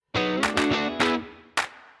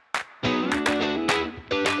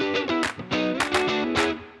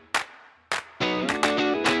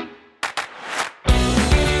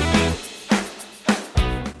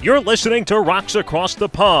You're listening to Rocks Across the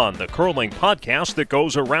Pond, the curling podcast that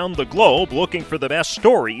goes around the globe looking for the best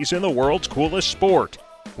stories in the world's coolest sport.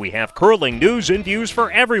 We have curling news and views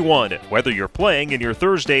for everyone, whether you're playing in your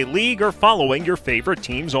Thursday league or following your favorite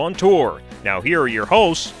teams on tour. Now here are your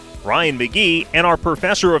hosts, Ryan McGee and our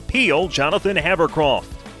Professor of Peel, Jonathan Havercroft.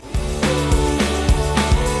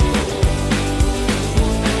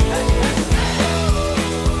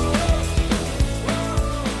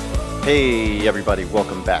 Hey everybody,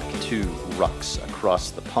 welcome back to Rocks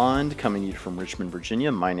Across the Pond, coming to you from Richmond,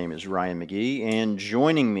 Virginia. My name is Ryan McGee, and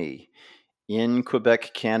joining me in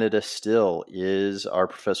Quebec, Canada still is our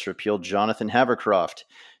Professor of Peel, Jonathan Havercroft.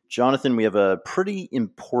 Jonathan, we have a pretty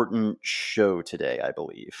important show today, I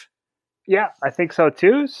believe. Yeah, I think so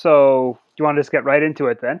too. So do you want to just get right into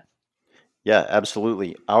it then? Yeah,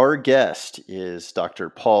 absolutely. Our guest is Dr.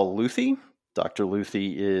 Paul Luthi. Dr.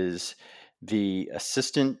 Luthi is an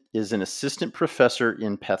assistant professor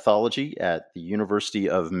in pathology at the University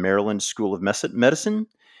of Maryland School of Medicine.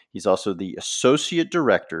 He's also the associate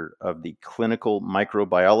director of the clinical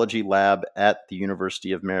microbiology lab at the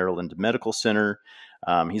University of Maryland Medical Center.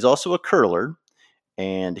 He's also a curler,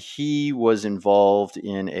 and he was involved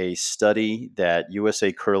in a study that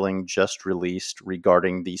USA Curling just released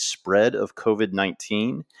regarding the spread of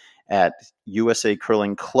COVID-19 at USA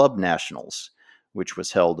Curling Club Nationals, which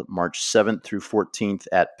was held March 7th through 14th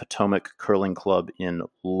at Potomac Curling Club in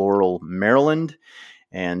Laurel, Maryland.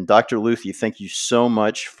 And Dr. Luthi, thank you so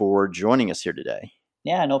much for joining us here today.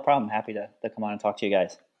 Yeah, no problem. Happy to come on and talk to you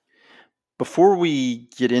guys. Before we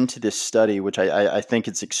get into this study, which I think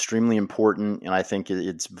it's extremely important, and I think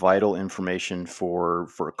it's vital information for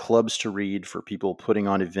clubs to read, for people putting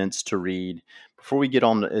on events to read. Before we get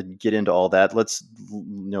into all that, let's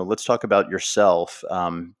talk about yourself.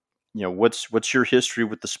 What's your history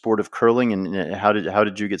with the sport of curling, and how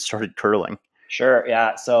did you get started curling? Sure.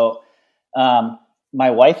 Yeah. So, my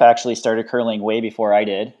wife actually started curling way before I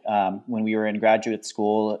did. When we were in graduate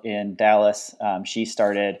school in Dallas, she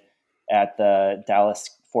started at the Dallas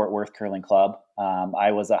Fort Worth Curling Club.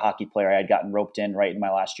 I was a hockey player. I had gotten roped in right in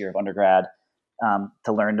my last year of undergrad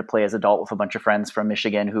to learn to play as an adult with a bunch of friends from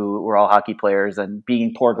Michigan who were all hockey players. And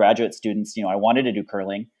being poor graduate students, I wanted to do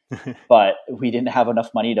curling. But we didn't have enough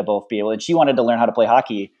money to both be able, and she wanted to learn how to play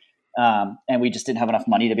hockey. And we just didn't have enough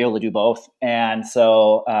money to be able to do both. And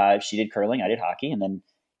so she did curling, I did hockey. And then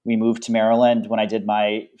we moved to Maryland when I did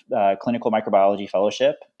my clinical microbiology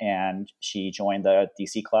fellowship, and she joined the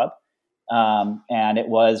DC club. And it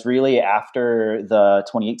was really after the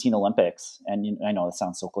 2018 Olympics. And I know it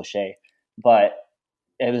sounds so cliche, but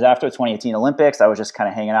it was after the 2018 Olympics. I was just kind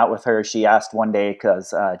of hanging out with her. She asked one day,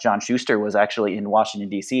 because John Schuster was actually in Washington,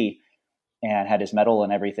 D.C. and had his medal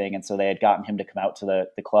and everything. And so they had gotten him to come out to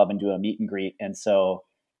the club and do a meet and greet. And so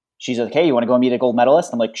she's like, hey, you want to go meet a gold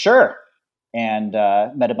medalist? I'm like, sure. And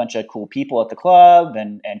met a bunch of cool people at the club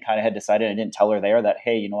and kind of had decided, I didn't tell her there that,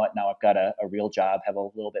 hey, you know what, now I've got a real job, have a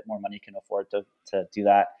little bit more money, can afford to do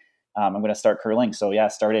that. I'm going to start curling. So yeah,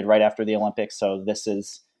 started right after the Olympics. So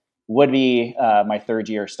would be my third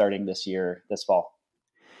year starting this fall.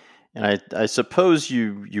 And I suppose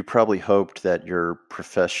you probably hoped that your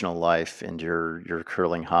professional life and your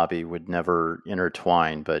curling hobby would never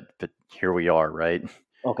intertwine, but here we are, right?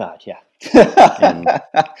 Oh God, yeah.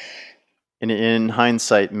 And in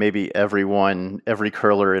hindsight, maybe every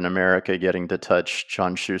curler in America getting to touch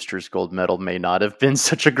John Schuster's gold medal may not have been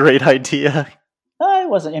such a great idea. It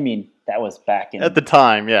wasn't. I mean, that was back at the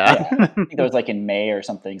time, yeah. I think that was like in May or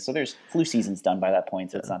something. So there's flu season's done by that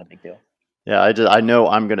point, so it's not a big deal. Yeah, I know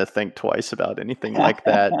I'm going to think twice about anything like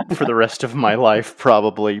that for the rest of my life,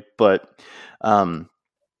 probably. But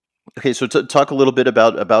okay, so talk a little bit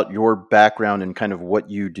about your background and kind of what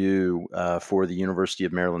you do for the University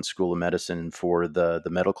of Maryland School of Medicine for the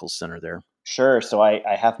medical center there. Sure. So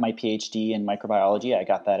I have my PhD in microbiology. I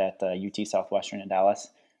got that at UT Southwestern in Dallas.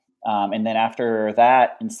 And then after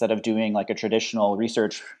that, instead of doing like a traditional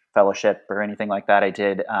research fellowship or anything like that, I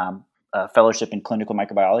did a fellowship in clinical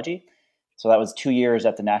microbiology. So that was 2 years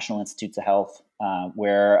at the National Institutes of Health,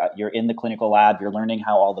 where you're in the clinical lab, you're learning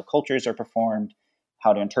how all the cultures are performed,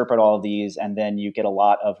 how to interpret all of these, and then you get a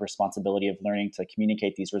lot of responsibility of learning to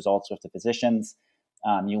communicate these results with the physicians.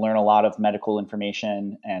 You learn a lot of medical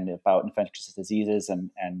information and about infectious diseases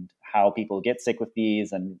and how people get sick with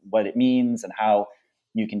these and what it means and how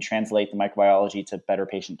you can translate the microbiology to better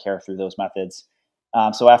patient care through those methods.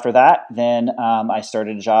 So after that, then I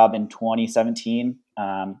started a job in 2017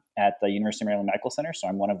 at the University of Maryland Medical Center. So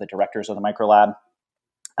I'm one of the directors of the microlab.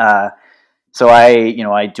 So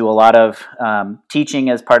I do a lot of teaching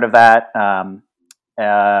as part of that,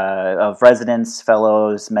 of residents,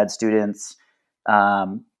 fellows, med students,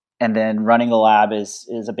 And then running the lab is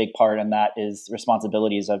a big part, and that is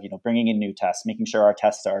responsibilities of bringing in new tests, making sure our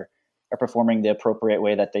tests are performing the appropriate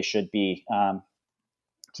way that they should be,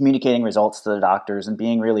 communicating results to the doctors, and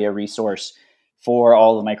being really a resource for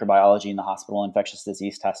all the microbiology in the hospital, infectious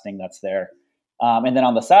disease testing that's there. And then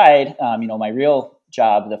on the side, my real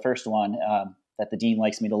job, the first one that the dean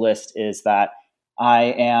likes me to list, is that I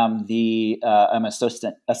am I'm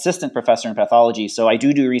assistant professor in pathology. So I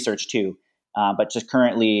do research too, but just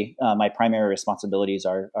currently my primary responsibilities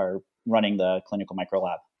are running the clinical micro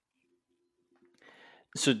lab.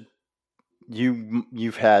 So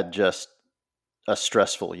you've had just a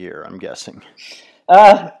stressful year, I'm guessing.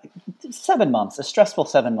 7 months, a stressful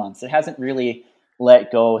 7 months. It hasn't really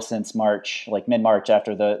let go since March, like mid-March,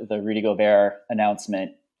 after the Rudy Gobert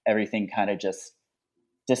announcement. Everything kind of just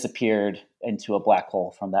disappeared into a black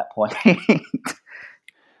hole from that point.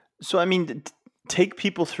 So, I mean, take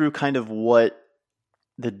people through kind of what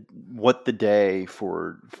the day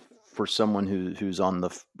for someone who's on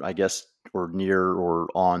the, I guess, or near or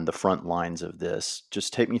on the front lines of this.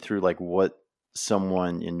 Just take me through like what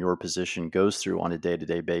someone in your position goes through on a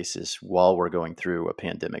day-to-day basis while we're going through a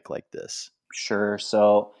pandemic like this. Sure.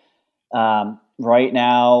 So right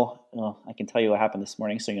now, I can tell you what happened this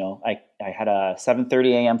morning. So, I had a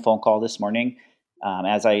 7:30 a.m. phone call this morning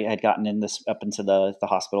as I had gotten up into the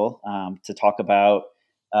hospital to talk about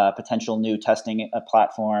potential new testing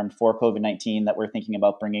platform for COVID-19 that we're thinking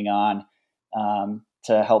about bringing on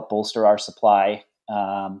to help bolster our supply.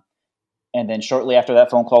 And then shortly after that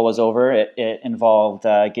phone call was over, it involved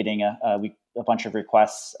getting a bunch of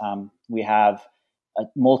requests. We have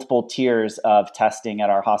multiple tiers of testing at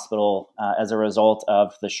our hospital as a result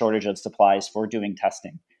of the shortage of supplies for doing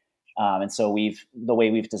testing. And so the way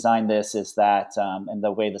we've designed this is that, and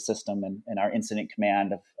the way the system and our incident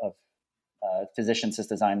command of physicians has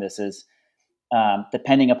designed this is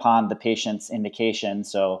depending upon the patient's indication.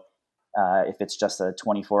 So if it's just a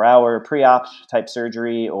 24-hour pre-op type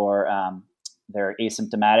surgery, or they're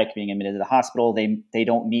asymptomatic being admitted to the hospital, they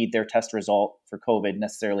don't need their test result for COVID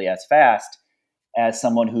necessarily as fast as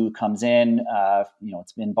someone who comes in,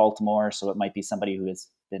 it's in Baltimore, so it might be somebody who has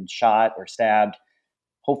been shot or stabbed.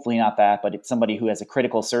 Hopefully not that, but it's somebody who has a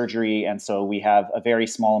critical surgery. And so we have a very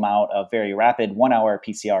small amount of very rapid 1-hour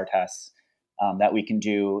PCR tests that we can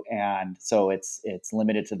do. And so it's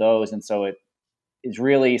limited to those. And so it is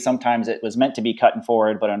really, sometimes it was meant to be cut and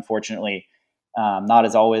forward, but unfortunately not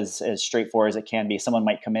as always as straightforward as it can be. Someone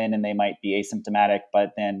might come in and they might be asymptomatic,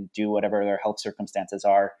 but then do whatever their health circumstances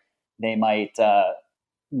are. They might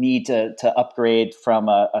need to upgrade from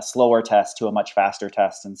a slower test to a much faster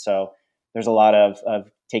test. And so there's a lot of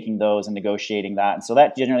taking those and negotiating that. And so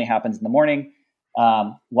that generally happens in the morning,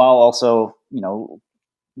 while also,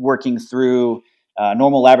 working through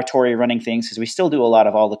normal laboratory running things, because we still do a lot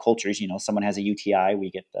of all the cultures. Someone has a UTI, we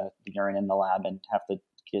get the urine in the lab and have to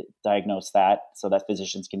diagnose that so that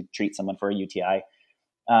physicians can treat someone for a UTI.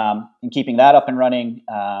 And keeping that up and running,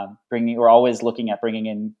 we're always looking at bringing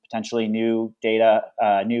in potentially new data,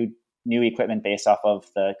 new equipment based off of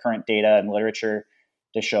the current data and literature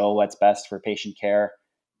to show what's best for patient care.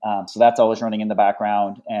 So that's always running in the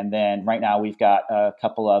background. And then right now we've got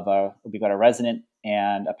we've got a resident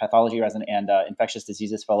and a pathology resident and infectious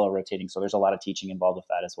diseases fellow rotating. So there's a lot of teaching involved with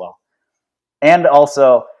that as well. And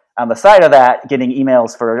also, on the side of that, getting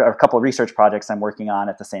emails for a couple of research projects I'm working on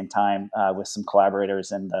at the same time with some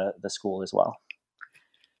collaborators in the school as well.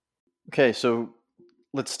 Okay, so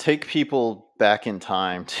let's take people back in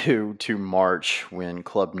time to March when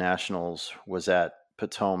Club Nationals was at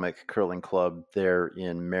Potomac Curling Club there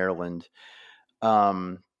in Maryland.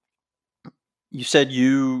 You said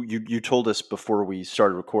you told us before we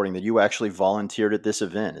started recording that you actually volunteered at this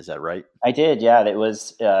event. Is that right? I did, yeah. It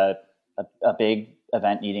was a big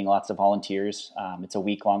event needing lots of volunteers. It's a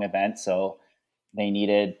week-long event, so they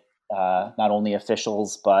needed not only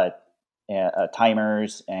officials but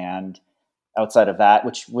timers, and outside of that,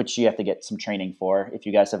 which you have to get some training for. If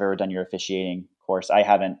you guys have ever done your officiating course, I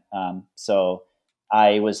haven't. So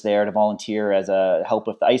I was there to volunteer as a help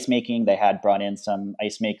with the ice making. They had brought in some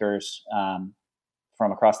ice makers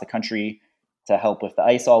from across the country to help with the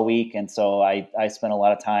ice all week, and so I spent a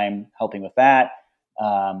lot of time helping with that.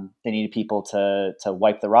 They needed people to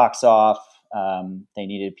wipe the rocks off. They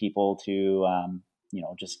needed people to,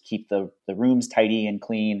 just keep the rooms tidy and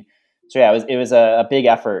clean. So yeah, it was a big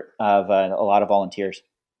effort of a lot of volunteers.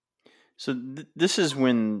 So this is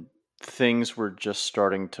when things were just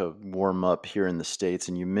starting to warm up here in the States,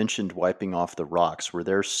 and you mentioned wiping off the rocks. Were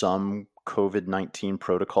there some COVID-19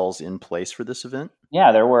 protocols in place for this event?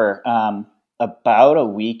 Yeah, there were. about a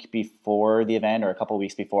week before the event, or a couple of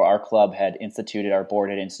weeks before, our board had instituted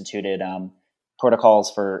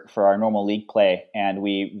protocols for our normal league play, and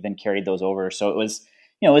we then carried those over. So it was,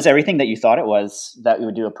 it was everything that you thought it was that we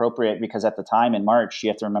would do appropriate, because at the time in March, you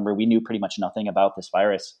have to remember, we knew pretty much nothing about this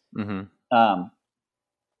virus. Mm-hmm.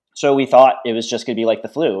 So we thought it was just going to be like the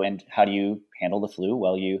flu. And how do you handle the flu?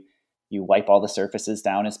 Well, you wipe all the surfaces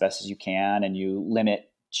down as best as you can, and you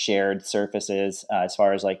limit shared surfaces as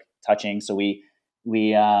far as like touching. So we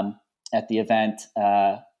at the event,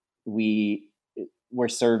 we were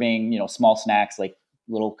serving, small snacks, like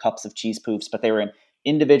little cups of cheese poofs, but they were in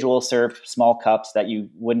individual served small cups that you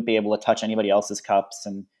wouldn't be able to touch anybody else's cups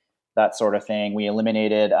and that sort of thing. We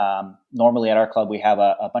eliminated, normally at our club, we have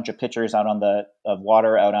a bunch of pitchers of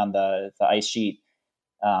water out on the ice sheet,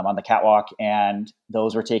 on the catwalk, and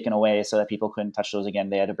those were taken away so that people couldn't touch those again.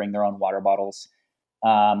 They had to bring their own water bottles.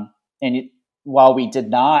 While we did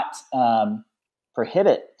not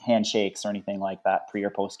prohibit handshakes or anything like that pre or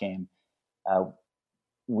post game,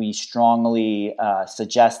 we strongly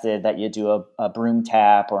suggested that you do a broom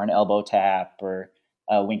tap or an elbow tap or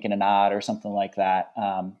a wink and a nod or something like that.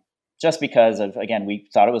 Just because of, again, we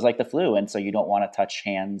thought it was like the flu, and so you don't want to touch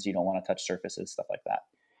hands, you don't want to touch surfaces, stuff like that.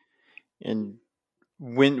 And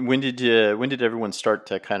when did everyone start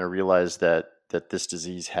to kind of realize that this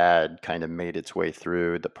disease had kind of made its way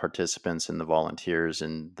through the participants and the volunteers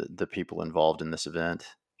and the people involved in this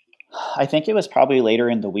event? I think it was probably later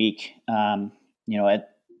in the week.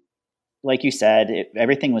 Like you said,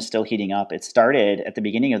 everything was still heating up. It started at the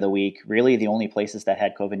beginning of the week. Really, the only places that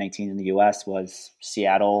had COVID-19 in the U.S. was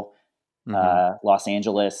Seattle, Los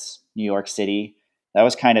Angeles, New York City. That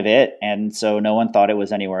was kind of it. And so no one thought it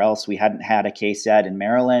was anywhere else. We hadn't had a case yet in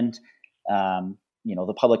Maryland.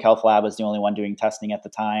 The public health lab was the only one doing testing at the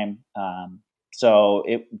time. So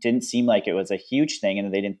it didn't seem like it was a huge thing,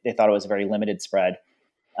 and they thought it was a very limited spread.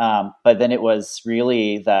 But then it was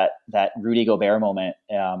really that Rudy Gobert moment,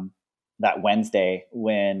 that Wednesday,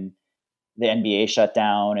 when the NBA shut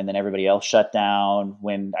down and then everybody else shut down,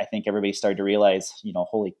 when I think everybody started to realize,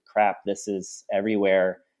 holy crap, this is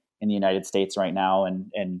everywhere in the United States right now.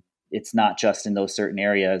 And it's not just in those certain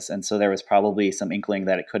areas. And so there was probably some inkling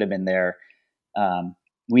that it could have been there.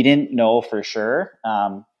 We didn't know for sure.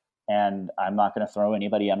 And I'm not going to throw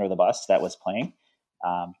anybody under the bus that was playing,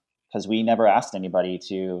 because we never asked anybody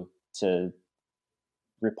to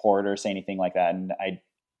report or say anything like that. And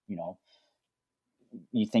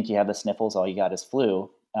you think you have the sniffles, all you got is flu.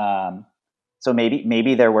 So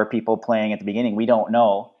maybe there were people playing at the beginning. We don't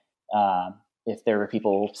know if there were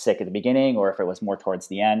people sick at the beginning or if it was more towards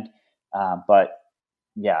the end. But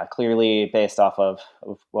yeah, clearly based off of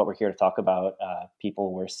what we're here to talk about,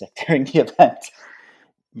 people were sick during the event.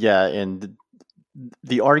 Yeah, and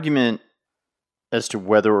the argument as to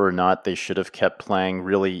whether or not they should have kept playing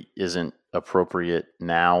really isn't appropriate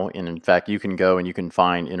now. And in fact, you can go and you can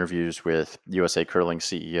find interviews with USA Curling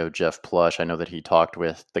CEO Jeff Plush. I know that he talked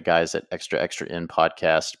with the guys at Extra In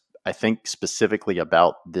podcast, I think specifically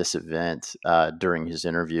about this event during his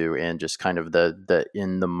interview, and just kind of the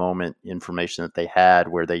in the moment information that they had,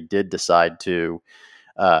 where they did decide to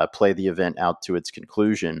play the event out to its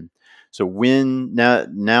conclusion. So when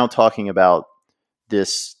now talking about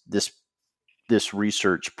this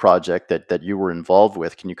research project that you were involved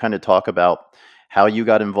with, can you kind of talk about how you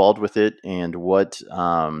got involved with it and what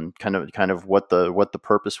kind of what the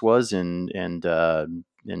purpose was and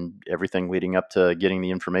everything leading up to getting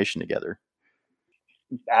the information together?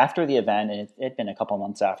 After the event, and it'd been a couple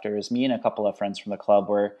months after, it was me and a couple of friends from the club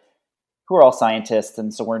who are all scientists,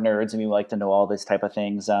 and so we're nerds and we like to know all these type of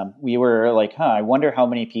things. We were like, I wonder how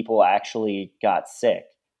many people actually got sick.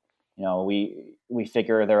 We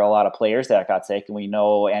figure there are a lot of players that got sick, and we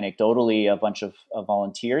know anecdotally a bunch of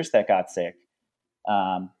volunteers that got sick,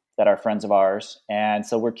 that are friends of ours. And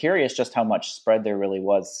so we're curious just how much spread there really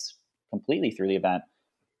was completely through the event.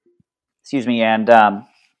 Excuse me. And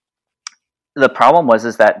the problem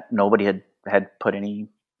is that nobody had put any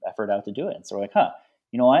effort out to do it. And so we're like,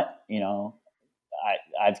 you know what?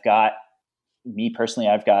 I've got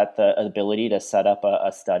the ability to set up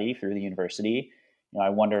a study through the university. I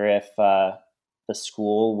wonder if the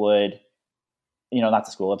school would, not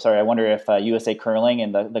the school, I'm sorry. I wonder if USA Curling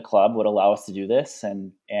and the club would allow us to do this.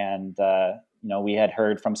 And we had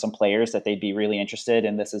heard from some players that they'd be really interested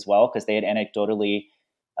in this as well, because they had anecdotally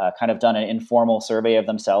kind of done an informal survey of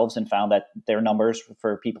themselves and found that their numbers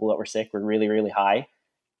for people that were sick were really, really high.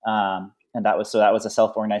 And that was a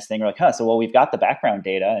self-organized thing. We're like, so we've got the background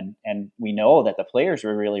data and we know that the players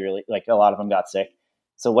were really, really, like, a lot of them got sick.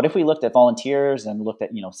 So what if we looked at volunteers and looked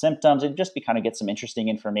at, symptoms, and just kind of get some interesting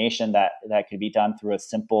information that could be done through a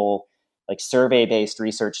simple, like survey-based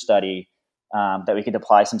research study that we could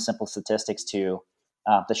apply some simple statistics to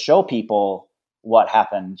show people what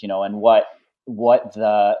happened, and what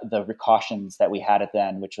the precautions that we had at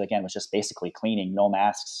then, which again was just basically cleaning, no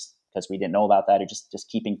masks because we didn't know about that, or just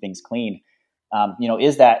keeping things clean.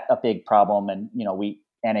 Is that a big problem? And we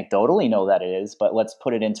anecdotally know that it is, but let's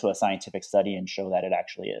put it into a scientific study and show that it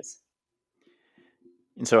actually is.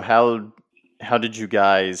 And so how did you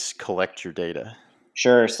guys collect your data?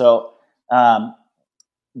 Sure. So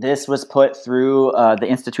this was put through the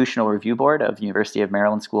Institutional Review Board of University of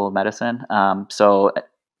Maryland School of Medicine. So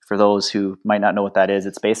for those who might not know what that is,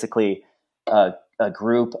 it's basically a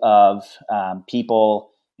group of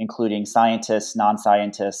people, including scientists,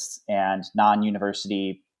 non-scientists, and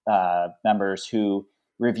non-university members who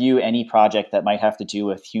review any project that might have to do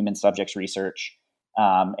with human subjects research.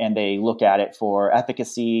 And they look at it for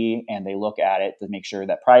efficacy, and they look at it to make sure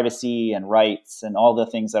that privacy and rights and all the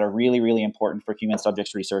things that are really, really important for human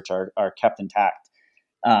subjects research are kept intact.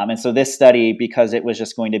 And so this study, because it was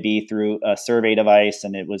just going to be through a survey device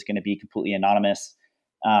and it was going to be completely anonymous,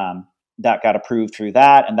 that got approved through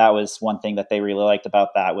that. And that was one thing that they really liked about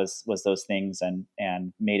that was those things,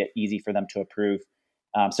 and made it easy for them to approve.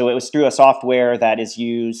 So it was through a software that is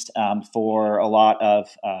used for a lot of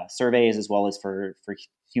surveys, as well as for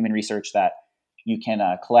human research, that you can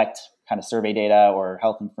collect kind of survey data or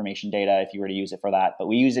health information data if you were to use it for that. But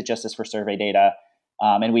we use it just as for survey data.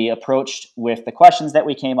 And we approached with the questions that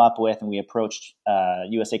we came up with, and we approached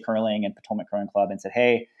USA Curling and Potomac Curling Club and said,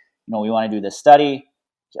 hey, we want to do this study.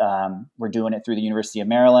 We're doing it through the University of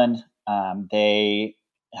Maryland. They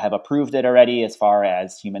have approved it already as far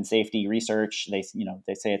as human safety research. They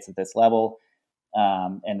say it's at this level,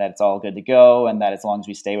 and that it's all good to go, and that as long as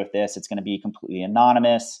we stay with this, it's going to be completely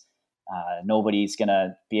anonymous. Nobody's going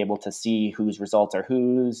to be able to see whose results are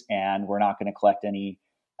whose, and we're not going to collect any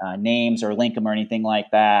names or link them or anything like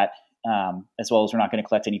that, as well as we're not going to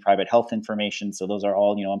collect any private health information. So those are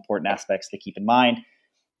all important aspects to keep in mind.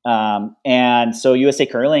 And so USA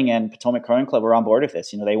Curling and Potomac Curling Club were on board with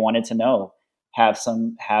this. They wanted to have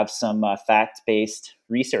some fact-based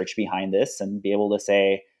research behind this and be able to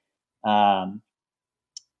say,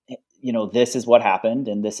 this is what happened,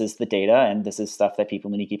 and this is the data, and this is stuff that people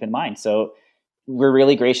need to keep in mind. So we're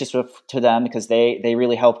really gracious to them, because they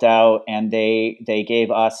really helped out, and they gave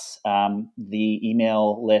us the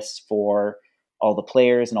email list for all the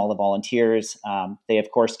players and all the volunteers. They, of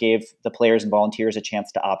course, gave the players and volunteers a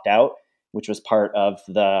chance to opt out, which was part of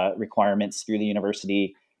the requirements through the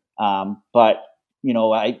university. But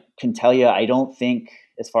I can tell you, I don't think,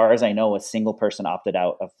 as far as I know, a single person opted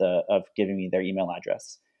out of giving me their email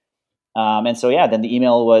address. And so, then the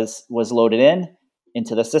email was loaded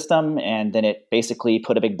into the system, and then it basically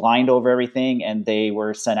put a big blind over everything, and they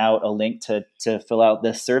were sent out a link to fill out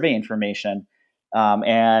this survey information.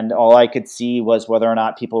 And all I could see was whether or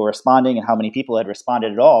not people were responding and how many people had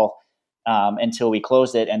responded at all, until we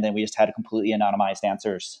closed it, and then we just had completely anonymized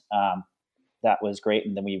answers. That was great,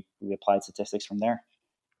 and then we applied statistics from there.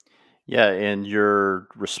 Yeah, and your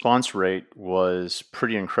response rate was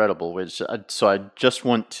pretty incredible. So I just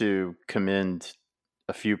want to commend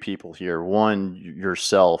a few people here. One,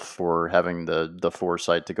 yourself, for having the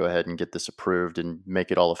foresight to go ahead and get this approved and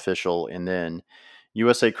make it all official, and then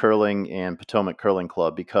USA Curling and Potomac Curling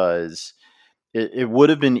Club, because it would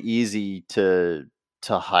have been easy to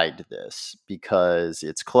hide this, because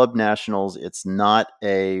it's club nationals. It's not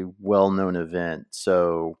a well-known event.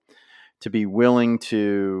 So to be willing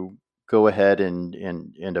to go ahead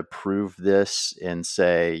and approve this and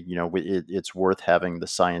say, it's worth having the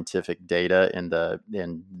scientific data and the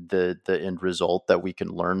end result that we can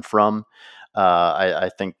learn from, I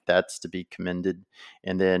think that's to be commended.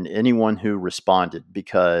 And then anyone who responded,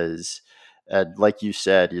 because like you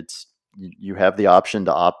said, you have the option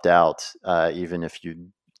to opt out, even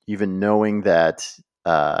knowing that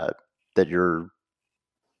your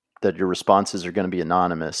responses are going to be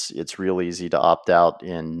anonymous. It's real easy to opt out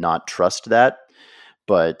and not trust that.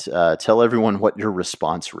 But tell everyone what your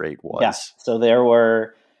response rate was. Yeah. So there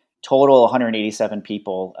were total 187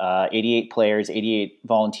 people, 88 players, 88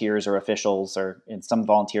 volunteers or officials, or in some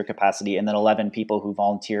volunteer capacity, and then 11 people who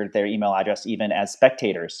volunteered their email address even as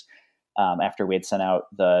spectators after we had sent out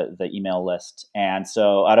the email list. And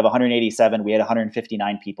so out of 187, we had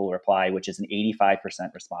 159 people reply, which is an 85%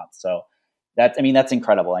 response. So that's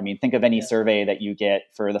incredible. Think of any survey that you get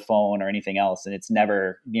for the phone or anything else, and it's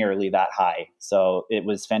never nearly that high. So it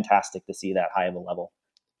was fantastic to see that high of a level.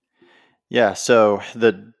 Yeah. So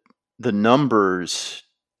the numbers,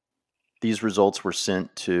 these results were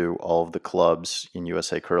sent to all of the clubs in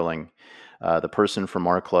USA Curling. The person from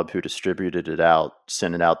our club who distributed it out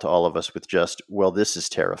sent it out to all of us with just, well, this is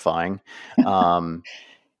terrifying. And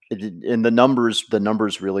the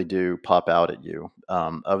numbers really do pop out at you.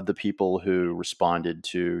 Of the people who responded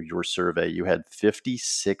to your survey, you had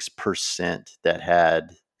 56% that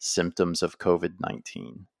had symptoms of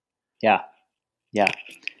COVID-19. Yeah.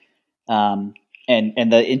 And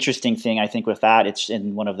the interesting thing, I think, with that, it's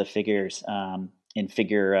in one of the figures, in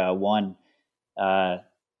figure 1,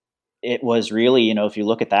 it was really, if you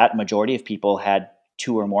look at that, majority of people had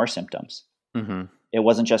 2 or more symptoms. Mm-hmm. It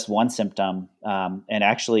wasn't just one symptom. And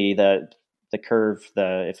actually the curve,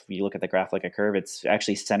 if you look at the graph like a curve, it's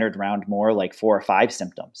actually centered around more like 4 or 5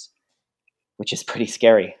 symptoms, which is pretty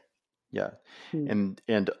scary. Yeah. And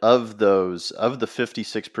of the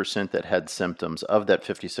 56% that had symptoms, of that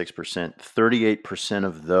 56%, 38%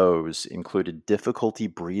 of those included difficulty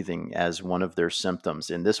breathing as one of their symptoms.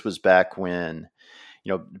 And this was back when,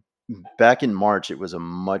 back in March, it was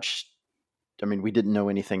we didn't know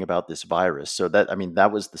anything about this virus. So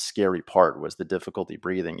that was the scary part, was the difficulty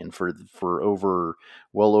breathing. And for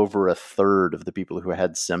well over a third of the people who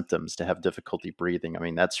had symptoms to have difficulty breathing,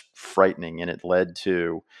 that's frightening. And it led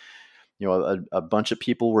to, a bunch of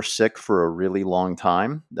people were sick for a really long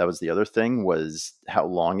time. That was the other thing, was how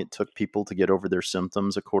long it took people to get over their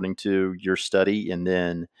symptoms, according to your study, and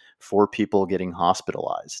then 4 people getting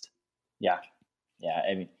hospitalized. Yeah.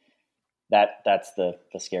 That's the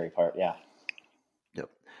scary part. Yeah. Yep.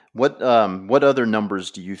 What other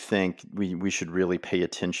numbers do you think we should really pay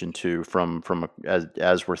attention to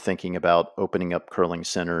as we're thinking about opening up curling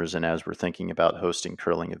centers and as we're thinking about hosting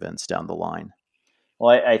curling events down the line?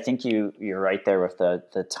 Well, I think you're right there with the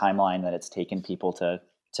timeline that it's taken people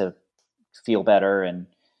to feel better, and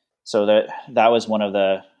so that was one of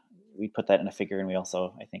we put that in a figure, and we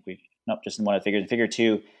also, I think just in one of the figures. In figure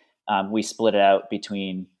 2, we split it out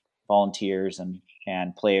between volunteers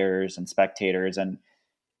and players and spectators, and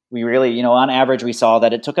we really, on average, we saw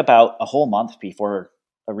that it took about a whole month before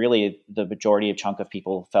really the majority of chunk of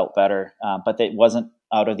people felt better, but it wasn't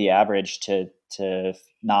out of the average to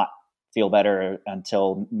not feel better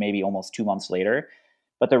until maybe almost 2 months later.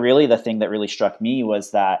 But the thing that really struck me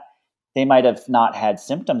was that they might have not had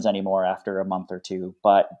symptoms anymore after a month or 2,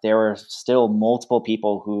 but there were still multiple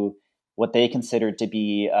people who what they considered to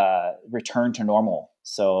be return to normal.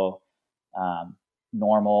 So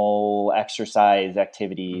normal exercise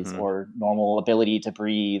activities, mm-hmm. or normal ability to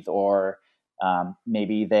breathe, or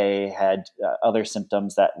maybe they had other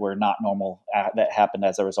symptoms that were not normal that happened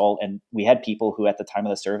as a result. And we had people who at the time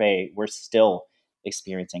of the survey were still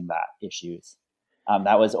experiencing that issues.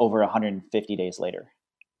 That was over 150 days later.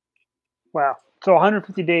 Wow. So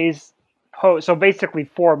 150 days post. So basically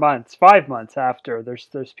 5 months after,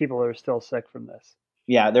 there's people that are still sick from this.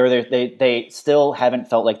 Yeah, they still haven't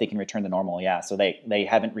felt like they can return to normal. Yeah, so they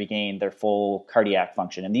haven't regained their full cardiac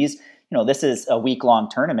function. And these, this is a week-long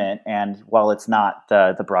tournament, and while it's not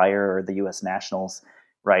the Brier or the U.S. Nationals,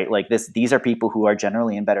 right? Like these are people who are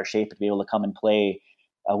generally in better shape to be able to come and play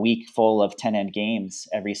a week full of 10-end games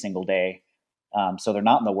every single day. So they're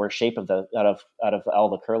not in the worst shape out of all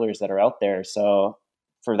the curlers that are out there. So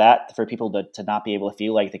for people to not be able to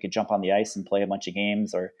feel like they could jump on the ice and play a bunch of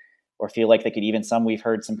games, or feel like they could we've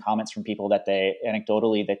heard some comments from people that they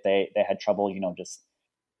had trouble, just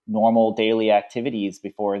normal daily activities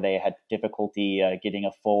before they had difficulty getting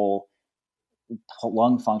a full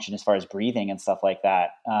lung function as far as breathing and stuff like that.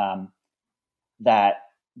 That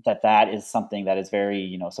is something that is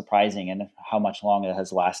very, surprising, and how much longer it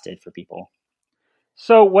has lasted for people.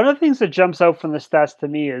 So one of the things that jumps out from the stats to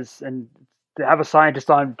me is, and to have a scientist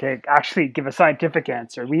on to actually give a scientific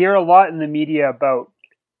answer, we hear a lot in the media about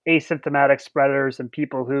asymptomatic spreaders and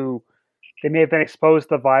people who they may have been exposed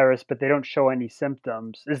to the virus, but they don't show any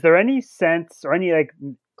symptoms. Is there any sense or any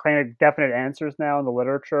kind of definite answers now in the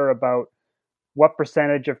literature about what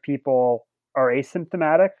percentage of people are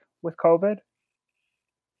asymptomatic with COVID?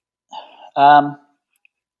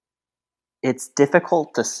 It's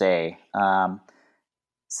difficult to say,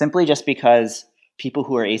 simply just because people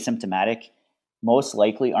who are asymptomatic most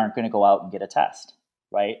likely aren't going to go out and get a test,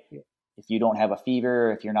 right? Yeah. If you don't have a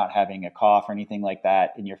fever, if you're not having a cough or anything like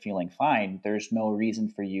that, and you're feeling fine, there's no reason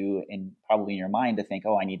for you, and probably in your mind, to think,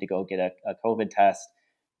 oh, I need to go get a COVID test.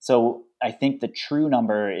 So I think the true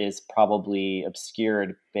number is probably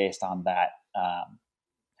obscured based on that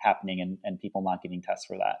happening and people not getting tests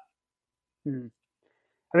for that. Hmm.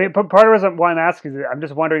 I mean, part of why I'm asking is I'm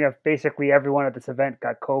just wondering if basically everyone at this event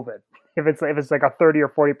got COVID. If it's like a 30 or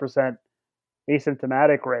 40%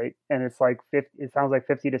 asymptomatic rate, and it's like it sounds like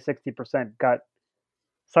 50 to 60% got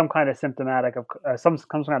some kind of symptomatic of some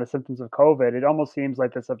kind of symptoms of COVID, it almost seems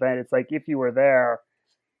like this event. It's like if you were there,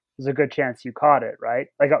 there's a good chance you caught it, right?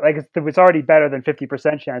 Like it's already better than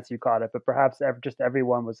 50% chance you caught it, but perhaps just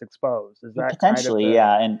everyone was exposed. Is that potentially, kind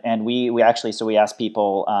of yeah? And we actually, so we asked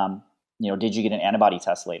people, did you get an antibody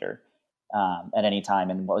test later at any time,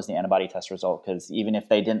 and what was the antibody test result? Because even if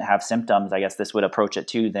they didn't have symptoms, I guess this would approach it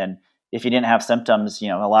too. Then if you didn't have symptoms, a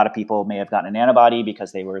lot of people may have gotten an antibody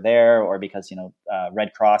because they were there, or because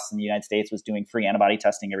Red Cross in the United States was doing free antibody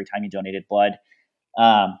testing every time you donated blood.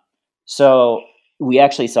 So we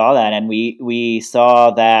actually saw that, and we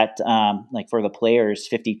saw that like for the players,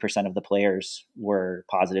 50% of the players were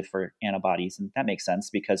positive for antibodies, and that makes sense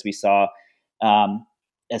because we saw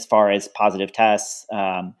as far as positive tests,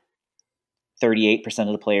 38%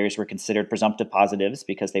 of the players were considered presumptive positives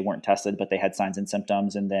because they weren't tested, but they had signs and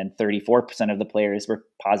symptoms. And then 34% of the players were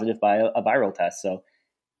positive by a viral test. So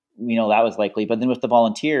we know that was likely. But then with the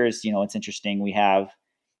volunteers, it's interesting. We have,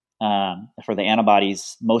 for the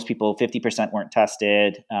antibodies, most people, 50% weren't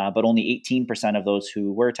tested, but only 18% of those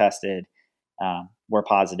who were tested were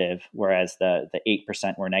positive, whereas the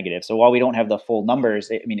 8% were negative. So while we don't have the full numbers,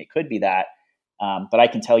 it could be that. But I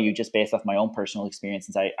can tell you just based off my own personal experience,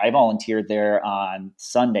 since I volunteered there on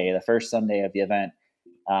Sunday, the first Sunday of the event.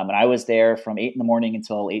 And I was there from 8 in the morning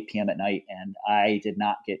until 8 p.m. at night, and I did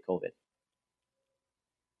not get COVID.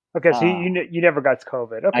 Okay, so you never got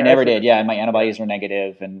COVID. Okay, I never did, yeah. And my antibodies were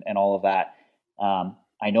negative and all of that.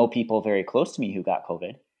 I know people very close to me who got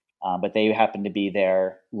COVID, but they happened to be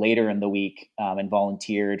there later in the week and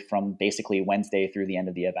volunteered from basically Wednesday through the end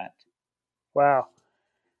of the event. Wow.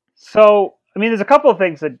 So, there's a couple of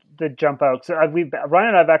things that jump out. So Ryan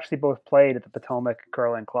and I have actually both played at the Potomac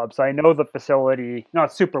Curling Club, so I know the facility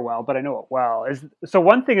not super well, but I know it well. So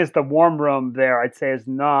one thing is the warm room there, I'd say, is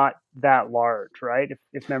not that large, right?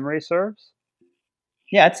 If memory serves.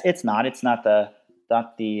 Yeah, it's not the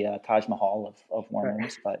Taj Mahal of warm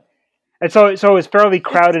rooms, but. And so it's fairly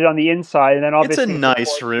crowded on the inside, and then obviously it's a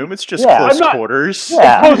nice room. It's just close quarters.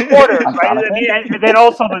 Yeah, close quarters, right? And then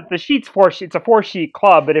also the sheets, 4 sheets. It's a 4-sheet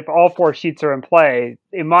club, but if all 4 sheets are in play,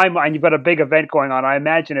 in my mind, you've got a big event going on. I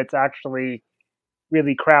imagine it's actually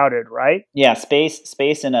really crowded, right? Yeah, space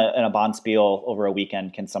in a bonspiel over a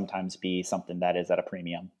weekend can sometimes be something that is at a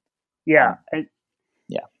premium. Yeah,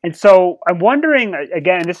 and so I'm wondering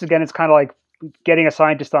again. It's kind of like getting a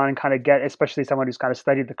scientist on and kind of especially someone who's kind of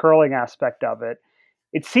studied the curling aspect of it.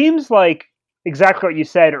 It seems like exactly what you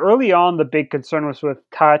said early on. The big concern was with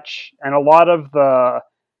touch, and a lot of the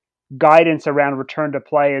guidance around return to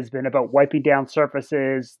play has been about wiping down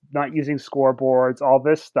surfaces, not using scoreboards, all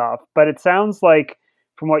this stuff. But it sounds like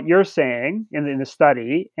from what you're saying in the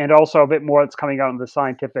study, and also a bit more that's coming out in the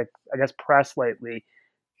scientific, I guess, press lately,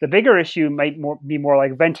 the bigger issue might be more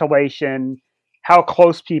like ventilation, how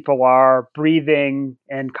close people are, breathing,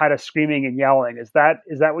 and kind of screaming and yelling. Is that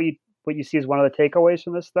what you see as one of the takeaways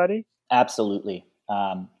from this study? Absolutely.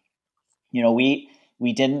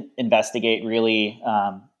 We didn't investigate really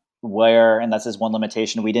where, and that's one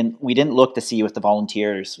limitation. We didn't look to see with the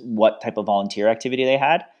volunteers what type of volunteer activity they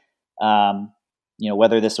had.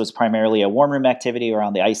 Whether this was primarily a warm room activity or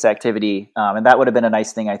on the ice activity, and that would have been a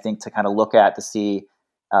nice thing, I think, to kind of look at to see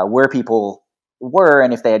where people were,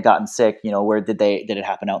 and if they had gotten sick, where did it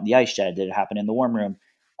happen out in the ice shed? Did it happen in the warm room?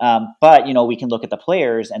 But we can look at the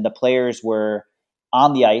players, and the players were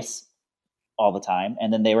on the ice all the time,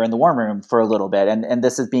 and then they were in the warm room for a little bit. And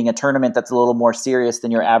this is being a tournament that's a little more serious than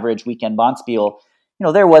your average weekend bonspiel.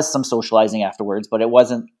 There was some socializing afterwards, but it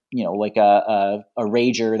wasn't like a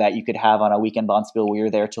rager that you could have on a weekend bonspiel where you're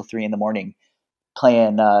there till 3 a.m.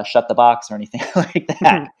 playing Shut the Box or anything like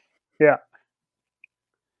that. Yeah.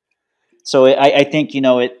 So I think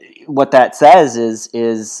what that says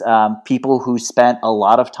is people who spent a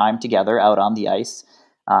lot of time together out on the ice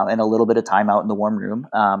and a little bit of time out in the warm room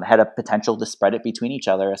had a potential to spread it between each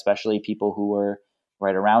other, especially people who were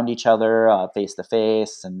right around each other face to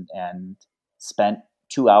face and spent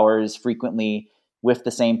 2 hours frequently with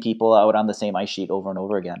the same people out on the same ice sheet over and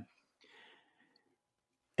over again.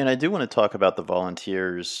 And I do want to talk about the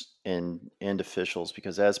volunteers and officials,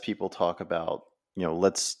 because as people talk about,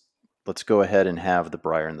 let's go ahead and have the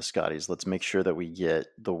Brier and the Scotties. Let's make sure that we get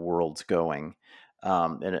the Worlds going.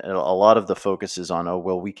 And a lot of the focus is on,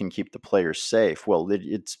 we can keep the players safe. Well,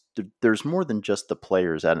 there's more than just the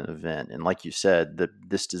players at an event. And like you said,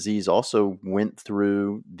 this disease also went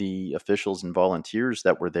through the officials and volunteers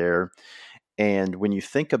that were there. And when you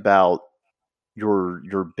think about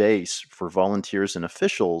your base for volunteers and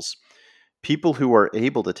officials, people who are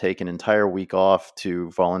able to take an entire week off to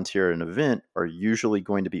volunteer at an event are usually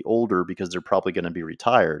going to be older because they're probably going to be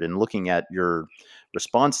retired. And looking at your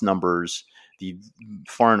response numbers, the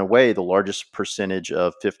far and away the largest percentage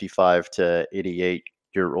of 55 to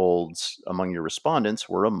 88-year-olds among your respondents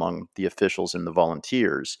were among the officials and the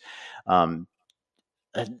volunteers.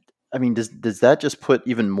 I mean, does that just put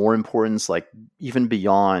even more importance, like even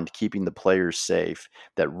beyond keeping the players safe,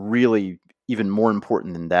 that really even more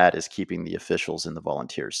important than that is keeping the officials and the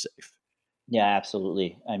volunteers safe? Yeah,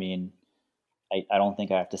 absolutely. I mean, I don't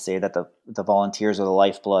think I have to say that the volunteers are the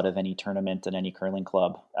lifeblood of any tournament and any curling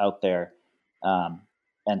club out there. Um,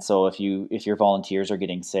 and so if your volunteers are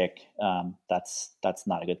getting sick, that's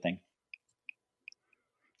not a good thing.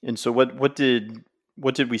 And so what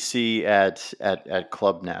did we see at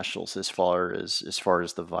club nationals as far as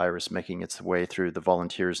the virus making its way through the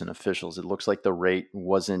volunteers and officials? It looks like the rate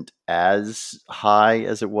wasn't as high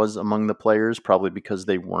as it was among the players, probably because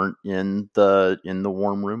they weren't in the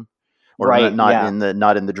warm room, or Right. not in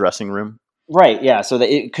the dressing room. Right. Yeah. So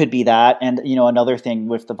it could be that. And, another thing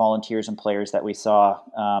with the volunteers and players that we saw,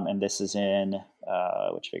 and this is in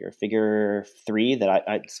which figure 3, that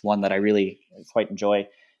it's one that I really quite enjoy.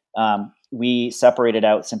 We separated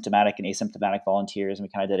out symptomatic and asymptomatic volunteers, and we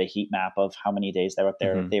kind of did a heat map of how many days they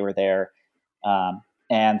were there.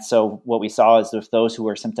 And so what we saw is with those who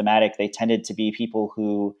were symptomatic, they tended to be people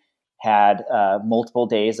who had multiple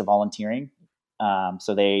days of volunteering.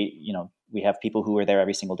 So we have people who are there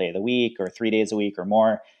every single day of the week or 3 days a week or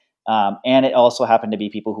more. And it also happened to be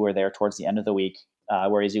people who are there towards the end of the week.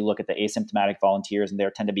 Whereas you look at the asymptomatic volunteers, and there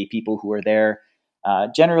tend to be people who are there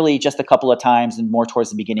generally just a couple of times and more towards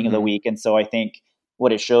the beginning of the week. And so I think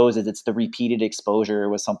what it shows is it's the repeated exposure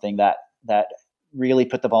was something that really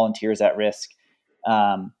put the volunteers at risk,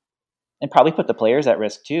 and probably put the players at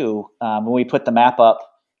risk too. When we put the map up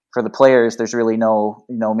for the players, there's really no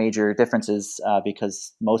major differences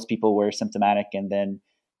because most people were symptomatic and then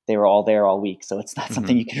they were all there all week. So it's not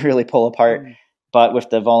something you can really pull apart. But with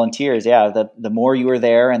the volunteers, the more you were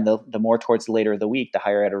there and the more towards the later of the week, the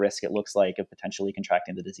higher at a risk it looks like of potentially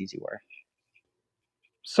contracting the disease you were.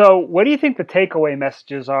 So what do you think the takeaway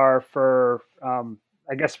messages are for,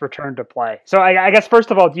 I guess, return to play? So I guess,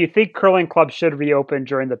 first of all, do you think curling clubs should reopen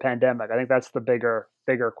during the pandemic? I think that's the bigger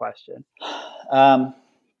question.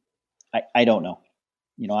 I don't know.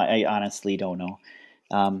 I honestly don't know.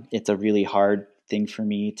 It's a really hard thing for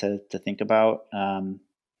me to think about.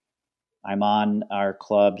 I'm on our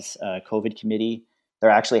club's COVID committee.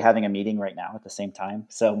 They're actually having a meeting right now at the same time.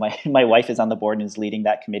 So my wife is on the board and is leading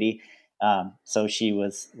that committee. So she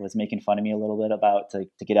was making fun of me a little bit about to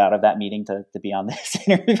get out of that meeting to be on this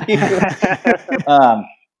interview.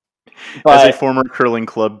 As a former curling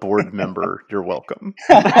club board member, you're welcome.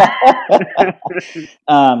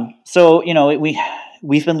 So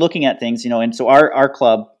we've been looking at things, and so our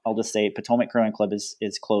club, I'll just say Potomac Curling Club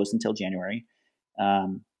is closed until January.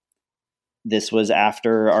 This was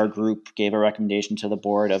after our group gave a recommendation to the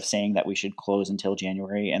board of saying that we should close until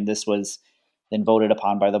January, and this was then voted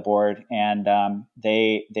upon by the board, and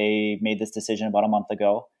they made this decision about a month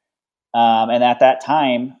ago. And at that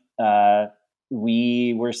time,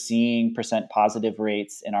 we were seeing percent positive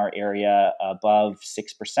rates in our area above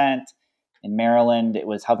 6%. In Maryland, it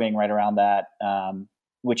was hovering right around that,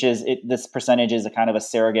 which is this percentage is a kind of a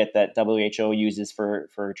surrogate that WHO uses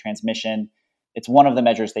for transmission. It's one of the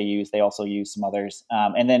measures they use. They also use some others.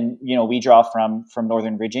 And then, we draw from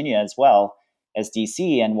Northern Virginia as well as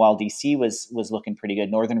DC. And while DC was looking pretty good,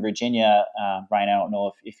 Northern Virginia, Ryan, I don't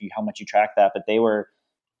know if how much you track that, but they were,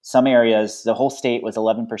 some areas, the whole state was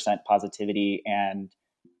 11% positivity, and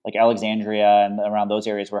like Alexandria and around those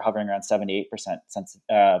areas were hovering around 7 to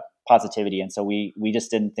 8% positivity. And so we just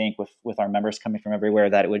didn't think with our members coming from everywhere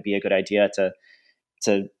that it would be a good idea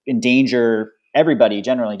to endanger everybody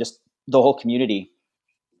generally, just the whole community.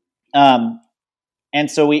 And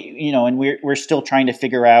so we're still trying to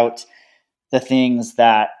figure out the things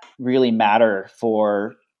that really matter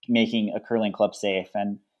for making a curling club safe.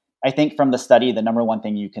 And I think from the study, the number one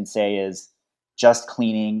thing you can say is just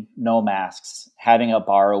cleaning, no masks, having a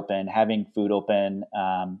bar open, having food open,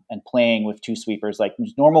 and playing with 2 sweepers, like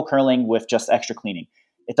normal curling with just extra cleaning.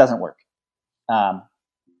 It doesn't work.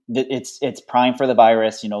 It's prime for the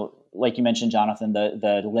virus. Like you mentioned, Jonathan,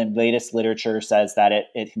 the latest literature says that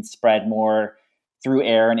it can spread more through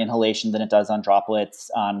air and inhalation than it does on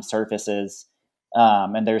droplets on surfaces.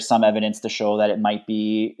 And there's some evidence to show that it might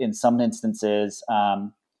be, in some instances,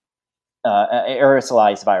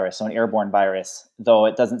 aerosolized virus, so an airborne virus, though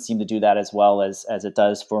it doesn't seem to do that as well as it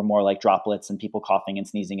does for more like droplets and people coughing and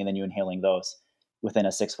sneezing and then you inhaling those within a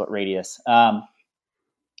 6-foot radius.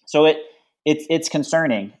 So it's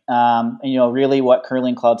concerning. And, really what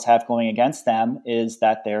curling clubs have going against them is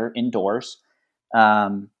that they're indoors.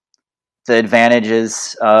 the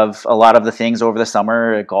advantages of a lot of the things over the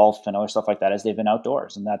summer, golf and other stuff like that, is they've been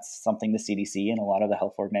outdoors. And that's something the CDC and a lot of the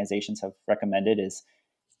health organizations have recommended, is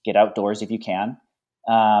get outdoors if you can.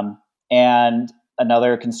 And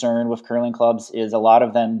another concern with curling clubs is a lot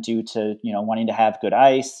of them, due to, wanting to have good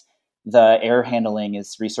ice, the air handling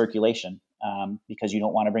is recirculation, because you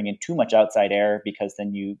don't want to bring in too much outside air, because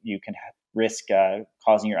then you can risk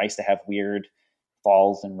causing your ice to have weird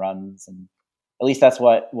falls and runs. And at least that's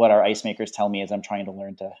what our ice makers tell me as I'm trying to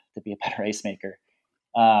learn to be a better ice maker.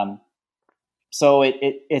 So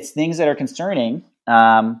it's things that are concerning.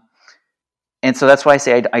 And so that's why I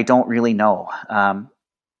say I don't really know.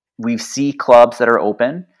 We see clubs that are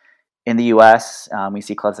open in the US. We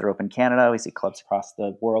see clubs that are open in Canada. We see clubs across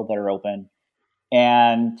the world that are open.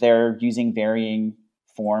 And they're using varying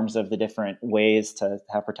forms of the different ways to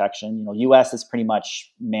have protection. US is pretty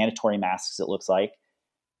much mandatory masks, it looks like.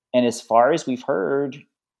 And as far as we've heard,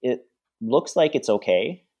 it looks like it's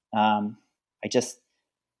okay. I'm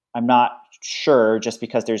not sure, just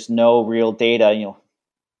because there's no real data.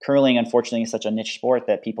 Curling, unfortunately, is such a niche sport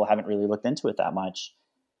that people haven't really looked into it that much.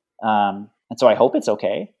 And so I hope it's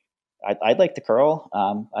okay. I'd like to curl,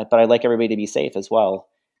 but I'd like everybody to be safe as well.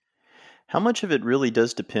 How much of it really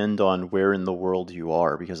does depend on where in the world you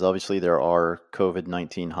are? Because obviously there are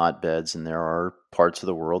COVID-19 hotbeds, and there are parts of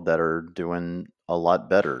the world that are doing a lot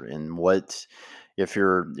better. And if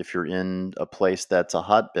you're in a place that's a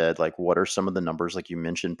hotbed, like, what are some of the numbers, like you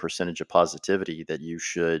mentioned, percentage of positivity, that you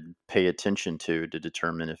should pay attention to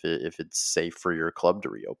determine if it's safe for your club to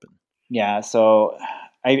reopen? Yeah, so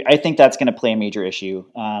I think that's going to play a major issue.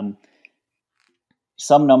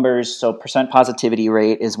 Some numbers, so percent positivity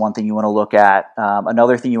rate is one thing you want to look at.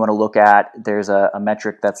 Another thing you want to look at, there's a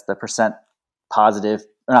metric that's the percent positive,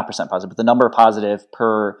 or not percent positive, but the number positive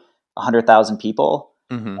per 100,000 people.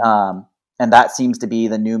 Mm-hmm. And that seems to be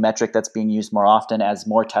the new metric that's being used more often as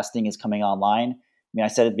more testing is coming online. I mean, I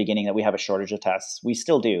said at the beginning that we have a shortage of tests. We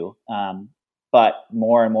still do, but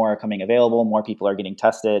more and more are coming available. More people are getting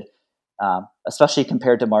tested. Especially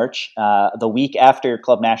compared to March. The week after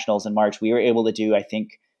Club Nationals in March, we were able to do, I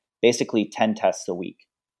think, basically 10 tests a week.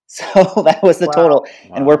 So that was the total.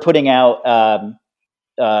 Wow. And we're putting out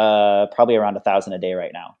probably around 1,000 a day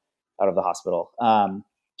right now out of the hospital.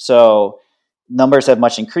 So numbers have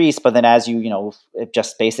much increased, but then as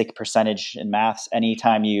just basic percentage in maths,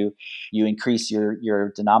 anytime you increase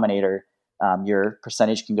your denominator, your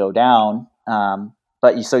percentage can go down. You want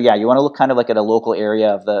to look kind of like at a local area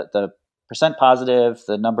of the percent positive,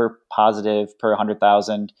 the number positive per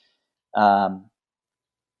 100,000.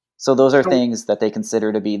 So those are things that they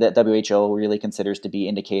consider to be, that WHO really considers to be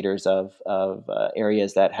indicators of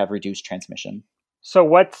areas that have reduced transmission. So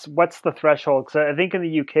what's the threshold? Because I think in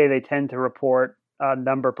the UK they tend to report a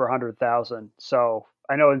number per 100,000. So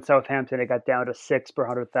I know in Southampton it got down to 6 per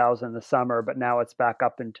 100,000 in the summer, but now it's back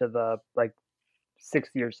up into the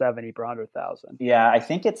 60 or 70 per 100,000. Yeah, I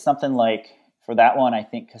think it's something like, for that one, I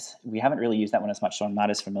think, because we haven't really used that one as much, so I'm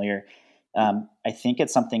not as familiar. I think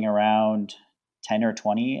it's something around 10 or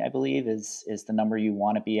 20, I believe, is the number you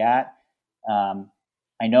want to be at. I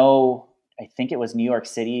think it was New York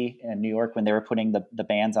City and New York, when they were putting the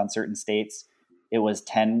bans on certain states, it was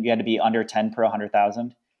 10. You had to be under 10 per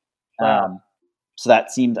 100,000. Wow. So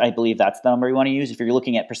that seems, I believe that's the number you want to use. If you're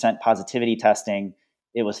looking at percent positivity testing,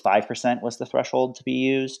 it was 5% was the threshold to be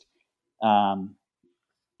used.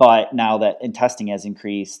 But now that in testing has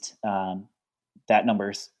increased, that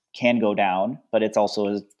numbers can go down, but it's also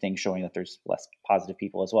a thing showing that there's less positive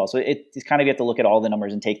people as well. So it's kind of, you have to look at all the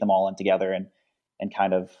numbers and take them all in together and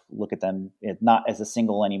kind of look at them not as a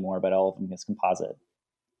single anymore, but all of them as composite.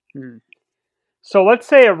 So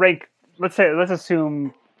let's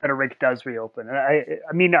assume that a rink does reopen. And I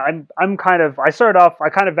kind of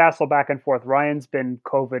vassal back and forth. Ryan's been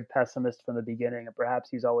COVID pessimist from the beginning, and perhaps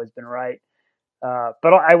he's always been right.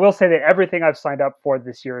 But I will say that everything I've signed up for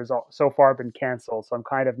this year has so far been canceled. So I'm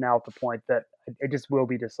kind of now at the point that it just will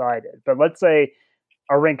be decided. But let's say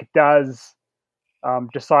a rink does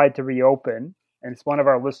decide to reopen, and it's one of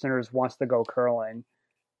our listeners wants to go curling.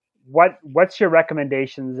 What's your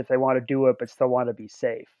recommendations if they want to do it but still want to be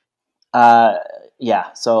safe?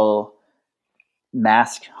 So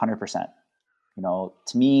mask 100%. To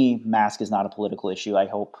me, mask is not a political issue. I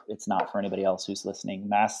hope it's not for anybody else who's listening.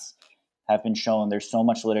 Masks have been shown, there's so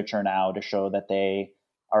much literature now to show that they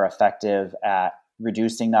are effective at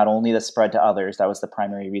reducing not only the spread to others, that was the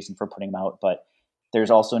primary reason for putting them out, but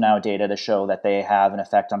there's also now data to show that they have an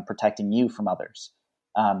effect on protecting you from others.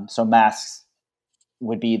 So masks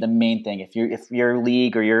would be the main thing. If your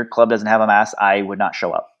league or your club doesn't have a mask, I would not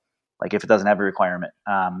show up. If it doesn't have a requirement.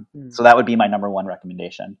 So that would be my number one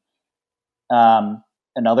recommendation.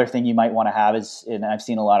 Another thing you might want to have is, and I've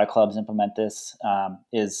seen a lot of clubs implement this,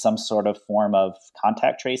 is some sort of form of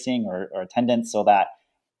contact tracing or attendance, so that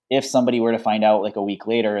if somebody were to find out like a week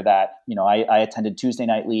later that, I attended Tuesday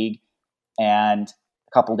night league and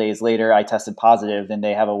a couple days later I tested positive, then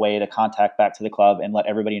they have a way to contact back to the club and let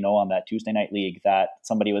everybody know on that Tuesday night league that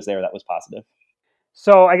somebody was there that was positive.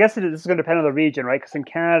 So I guess this is going to depend on the region, right? Because in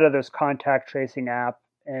Canada, there's contact tracing app,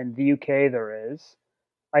 and the UK there is.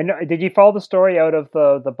 I know. Did you follow the story out of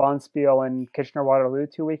the Bonspiel in Kitchener-Waterloo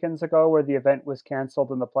 2 weekends ago, where the event was canceled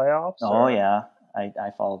in the playoffs? Oh yeah,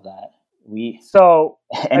 I followed that. So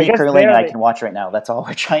any curling I can watch right now. That's all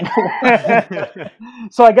we're trying to watch.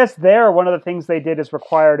 So I guess one of the things they did is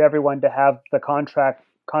required everyone to have the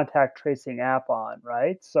contact tracing app on,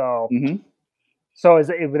 right? So. Mm-hmm. So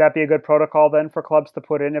would that be a good protocol then for clubs to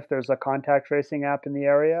put in if there's a contact tracing app in the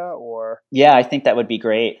area, or? Yeah, I think that would be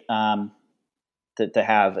great to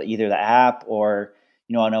have either the app or,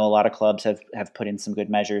 I know a lot of clubs have put in some good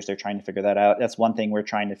measures. They're trying to figure that out. That's one thing we're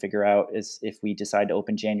trying to figure out is if we decide to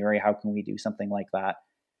open January, how can we do something like that?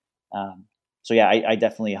 So yeah, I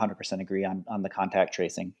definitely 100% agree on the contact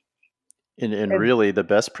tracing. And really the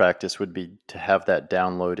best practice would be to have that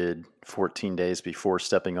downloaded 14 days before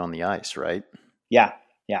stepping on the ice, right? Yeah.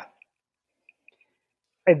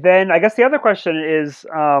 And then I guess the other question is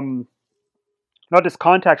not just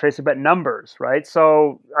contact tracing, but numbers, right?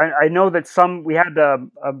 So I know that we had a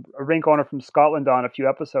rink owner from Scotland on a few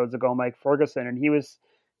episodes ago, Mike Ferguson, and he was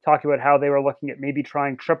talking about how they were looking at maybe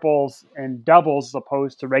trying triples and doubles as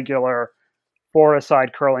opposed to regular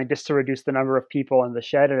four-a-side curling, just to reduce the number of people in the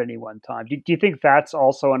shed at any one time. Do you think that's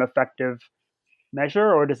also an effective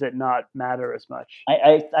measure, or does it not matter as much?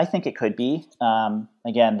 I think it could be.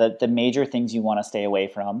 Again, the major things you want to stay away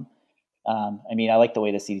from. I like the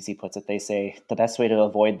way the CDC puts it. They say the best way to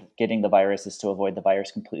avoid getting the virus is to avoid the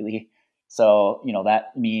virus completely. So,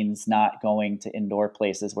 that means not going to indoor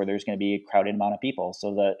places where there's going to be a crowded amount of people.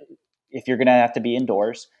 So if you're going to have to be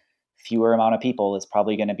indoors, fewer amount of people is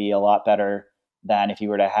probably going to be a lot better than if you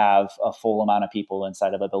were to have a full amount of people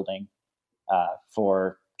inside of a building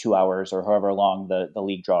for 2 hours or however long the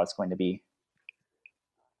league draw is going to be.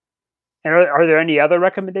 And are there any other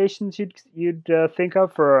recommendations you'd think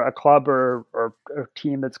of for a club or a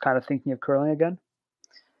team that's kind of thinking of curling again?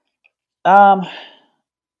 What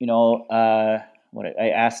I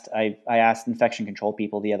asked infection control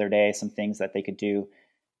people the other day some things that they could do.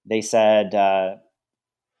 They said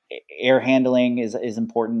air handling is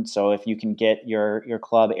important. So if you can get your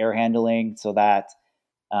club air handling so that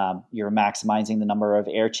you're maximizing the number of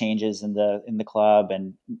air changes in the club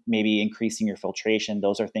and maybe increasing your filtration.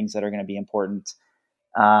 Those are things that are going to be important.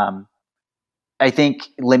 I think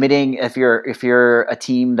limiting, if you're a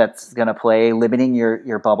team that's going to play, limiting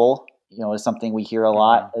your bubble, is something we hear a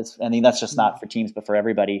lot. That's just not for teams, but for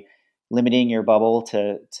everybody. Limiting your bubble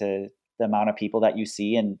to the amount of people that you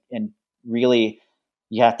see, and really,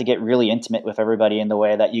 you have to get really intimate with everybody in the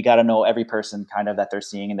way that you got to know every person kind of that they're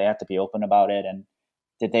seeing, and they have to be open about it. And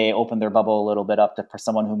did they open their bubble a little bit up for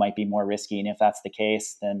someone who might be more risky? And if that's the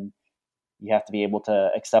case, then you have to be able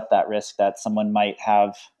to accept that risk that someone might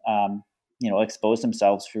have, exposed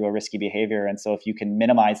themselves through a risky behavior. And so if you can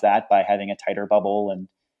minimize that by having a tighter bubble and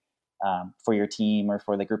for your team or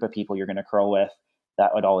for the group of people you're going to curl with,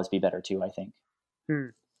 that would always be better too, I think.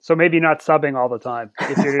 So maybe not subbing all the time.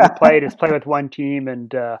 If you're going to play, just play with one team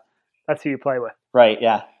and that's who you play with. Right,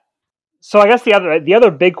 yeah. So I guess the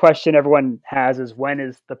other big question everyone has is, when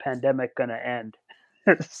is the pandemic going to end?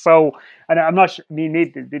 So, and I'm not sure,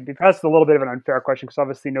 that's a little bit of an unfair question because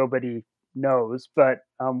obviously nobody knows, but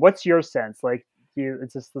what's your sense? Like,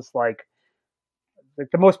 it's just this like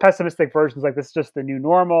the most pessimistic versions, like this is just the new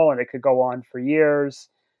normal and it could go on for years.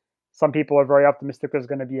 Some people are very optimistic there's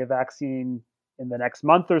going to be a vaccine in the next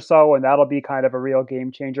month or so, and that'll be kind of a real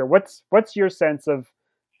game changer. What's your sense of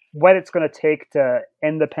what it's going to take to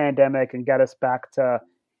end the pandemic and get us back to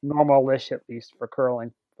normal-ish, at least for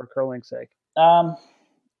curling's sake?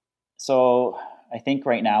 So I think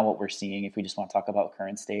right now what we're seeing, if we just want to talk about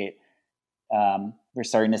current state, we're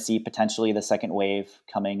starting to see potentially the second wave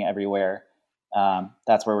coming everywhere.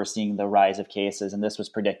 That's where we're seeing the rise of cases. And this was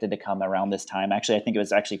predicted to come around this time. Actually, I think it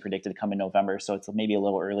was actually predicted to come in November. So it's maybe a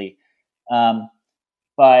little early.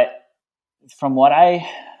 But from what I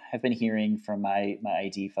have been hearing from my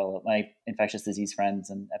infectious disease friends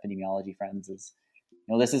and epidemiology friends is,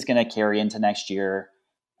 this is going to carry into next year.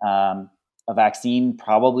 A vaccine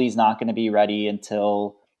probably is not going to be ready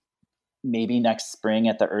until maybe next spring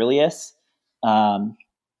at the earliest.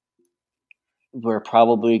 We're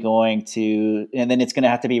probably going to, and then it's going to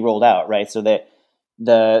have to be rolled out, right? So that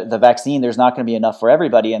the vaccine, there's not going to be enough for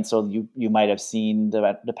everybody. And so you might have seen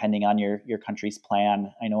depending on your country's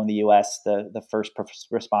plan. I know in the US, the first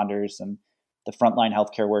responders and the frontline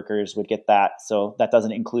healthcare workers would get that. So that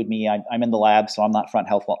doesn't include me. I'm in the lab, so I'm not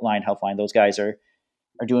healthline. Those guys are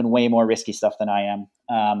doing way more risky stuff than I am.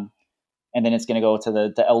 And then it's going to go to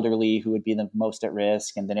the elderly, who would be the most at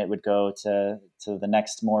risk. And then it would go to the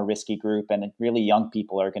next more risky group. And really young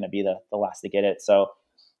people are going to be the last to get it. So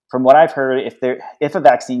from what I've heard, if a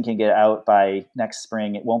vaccine can get out by next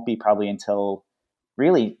spring, it won't be probably until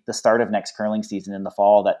really the start of next curling season in the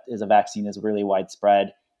fall that a vaccine is really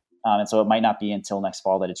widespread. And so it might not be until next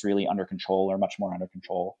fall that it's really under control or much more under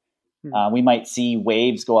control. We might see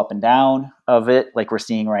waves go up and down of it like we're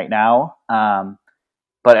seeing right now.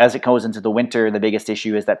 But as it goes into the winter, the biggest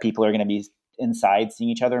issue is that people are going to be inside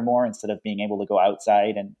seeing each other more instead of being able to go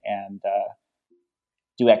outside and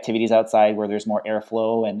do activities outside where there's more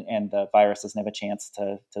airflow and the virus doesn't have a chance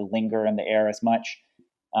to linger in the air as much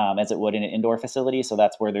as it would in an indoor facility. So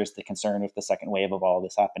that's where there's the concern with the second wave of all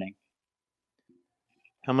this happening.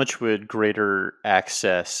 How much would greater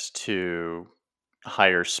access to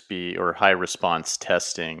higher speed or high response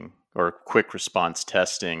testing or quick response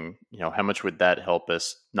testing, how much would that help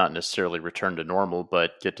us not necessarily return to normal,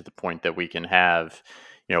 but get to the point that we can have,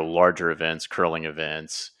 larger events, curling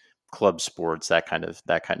events, club sports, that kind of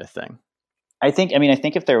thing? I think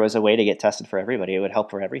if there was a way to get tested for everybody, it would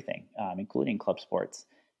help for everything, including club sports.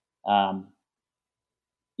 One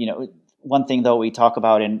thing though we talk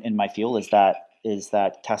about in my field is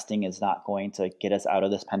that testing is not going to get us out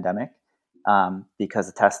of this pandemic, because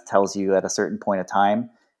the test tells you at a certain point of time,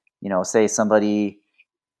 say somebody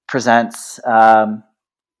presents a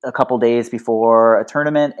couple days before a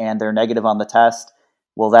tournament and they're negative on the test.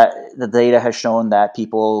 Well, that the data has shown that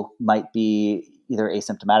people might be either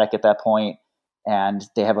asymptomatic at that point and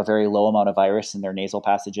they have a very low amount of virus in their nasal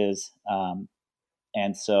passages.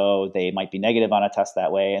 And so they might be negative on a test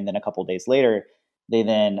that way. And then a couple days later, they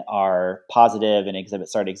then are positive and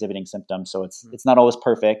start exhibiting symptoms. So it's not always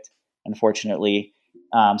perfect, unfortunately.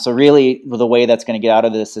 So really, the way that's going to get out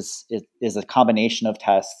of this is a combination of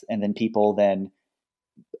tests, and then people then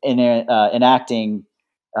enacting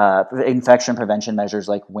infection prevention measures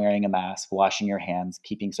like wearing a mask, washing your hands,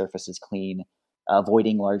 keeping surfaces clean,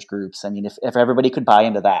 avoiding large groups. I mean, if everybody could buy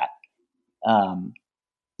into that,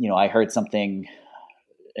 I heard something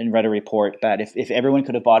and read a report that if everyone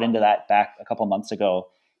could have bought into that back a couple months ago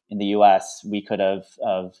in the US, we could have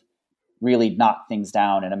really knocked things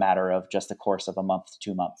down in a matter of just the course of a month to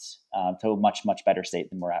 2 months, to a much, much better state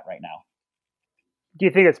than we're at right now. Do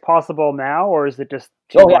you think it's possible now, or is it just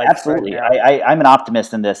too yeah, absolutely. I'm an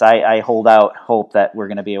optimist in this. I hold out hope that we're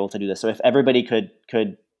going to be able to do this. So if everybody could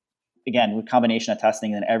again, with combination of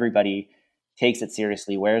testing, then everybody takes it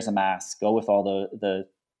seriously, wears a mask, go with all the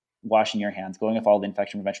washing your hands, going with all the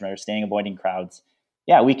infection prevention measures, avoiding crowds.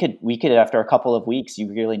 Yeah, we could after a couple of weeks,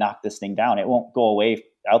 you really knock this thing down. It won't go away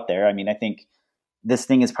out there. I mean, I think this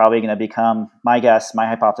thing is probably going to become, my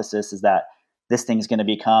hypothesis is that this thing is going to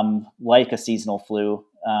become like a seasonal flu.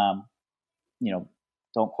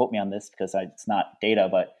 Don't quote me on this because it's not data,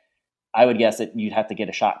 but I would guess that you'd have to get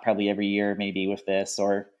a shot probably every year, maybe with this,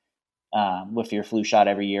 or with your flu shot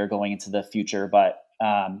every year going into the future. But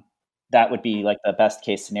that would be like the best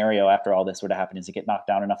case scenario after all this were to happen, is to get knocked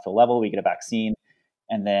down enough to a level, we get a vaccine,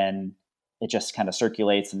 and then it just kind of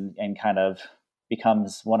circulates and kind of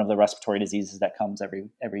becomes one of the respiratory diseases that comes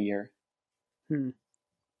every year.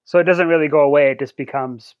 So it doesn't really go away. It just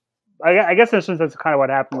becomes, I guess that's kind of what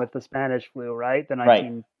happened with the Spanish flu, right? The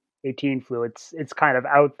 1918 flu. It's kind of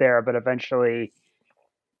out there, but eventually,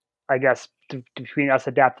 I guess between us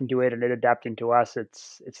adapting to it and it adapting to us,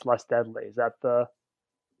 it's less deadly. Is that the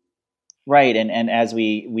right? And as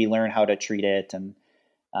we learn how to treat it, and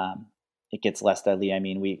it gets less deadly. I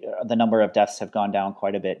mean, the number of deaths have gone down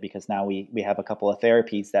quite a bit because now we have a couple of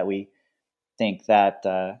therapies that we think that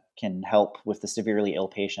can help with the severely ill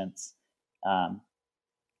patients, and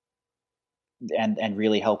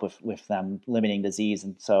really help with them limiting disease.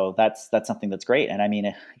 And so that's something that's great. And I mean,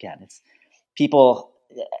 again, it's people.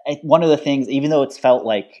 One of the things, even though it's felt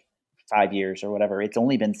like 5 years or whatever, it's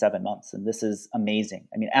only been 7 months, and this is amazing.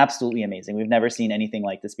 I mean, absolutely amazing. We've never seen anything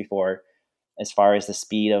like this before, as far as the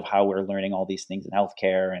speed of how we're learning all these things in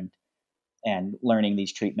healthcare and learning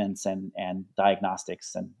these treatments and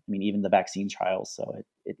diagnostics, and I mean, even the vaccine trials. So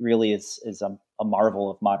it really is a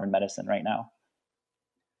marvel of modern medicine right now.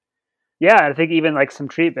 Yeah, I think even like some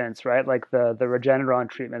treatments, right? Like the Regeneron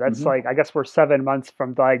treatment. That's like, I guess we're 7 months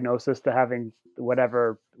from diagnosis to having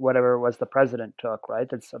whatever it was the president took, right?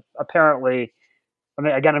 That's apparently I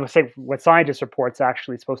mean, again, I would say what scientists report's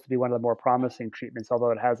actually supposed to be one of the more promising treatments,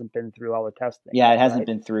 although it hasn't been through all the testing. Yeah, it hasn't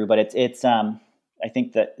been through, but it's I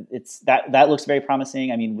think that that looks very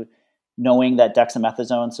promising. I mean, knowing that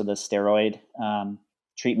dexamethasone, so the steroid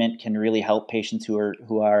treatment, can really help patients who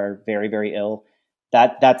are very, very ill.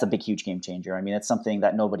 That's a big, huge game changer. I mean, it's something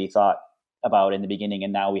that nobody thought about in the beginning,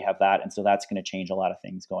 and now we have that, and so that's going to change a lot of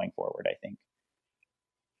things going forward, I think.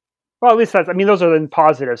 Well, at least those are the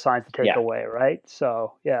positive signs to take away, right?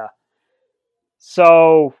 So, yeah.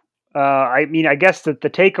 So, I mean, I guess that the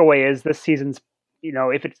takeaway is this season's,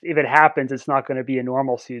 if it happens, it's not going to be a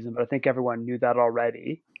normal season, but I think everyone knew that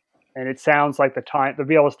already. And it sounds like the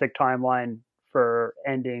realistic timeline for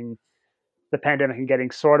ending the pandemic and getting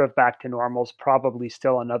sort of back to normal is probably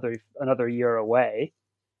still another year away.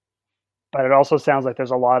 But it also sounds like there's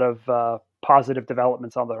a lot of positive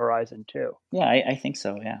developments on the horizon too. Yeah, I think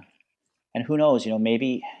so. Yeah. And who knows,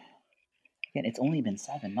 maybe, again, it's only been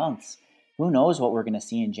 7 months. Who knows what we're going to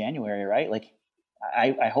see in January, right? Like,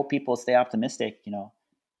 I hope people stay optimistic.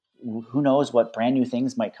 Who knows what brand new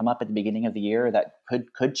things might come up at the beginning of the year that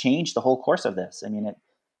could change the whole course of this. I mean,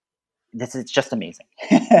 it's just amazing.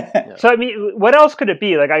 So, I mean, what else could it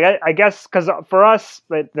be? Like, I guess, because for us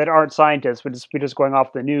that aren't scientists, we're just going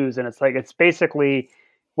off the news, and it's basically,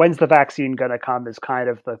 when's the vaccine going to come is kind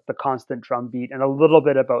of the constant drumbeat, and a little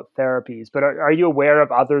bit about therapies. But are you aware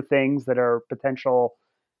of other things that are potential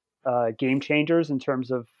game changers in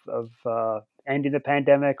terms of ending the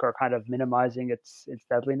pandemic or kind of minimizing its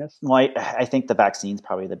deadliness? Well, I think the vaccine's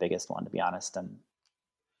probably the biggest one, to be honest. And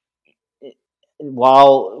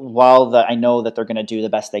while I know that they're going to do the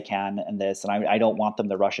best they can in this, and I don't want them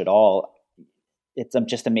to rush at all, it's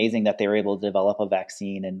just amazing that they were able to develop a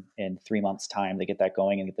vaccine in 3 months' time to get that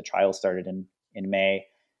going and get the trial started in May.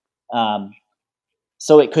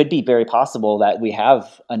 So it could be very possible that we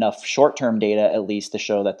have enough short-term data, at least, to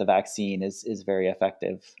show that the vaccine is very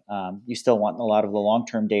effective. You still want a lot of the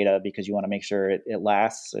long-term data because you want to make sure it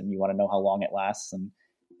lasts, and you want to know how long it lasts and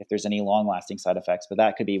if there's any long-lasting side effects. But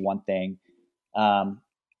that could be one thing.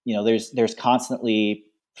 There's constantly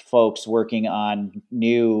folks working on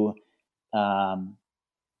new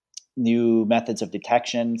methods of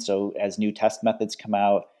detection. So as new test methods come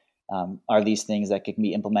out, are these things that can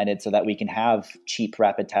be implemented so that we can have cheap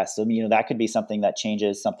rapid tests? So, that could be something that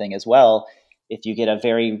changes something as well. If you get a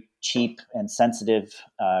very cheap and sensitive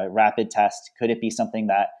rapid test, could it be something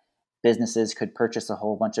that businesses could purchase a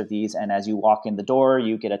whole bunch of these, and as you walk in the door,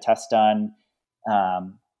 you get a test done,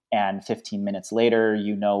 and 15 minutes later,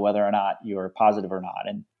 whether or not you're positive or not.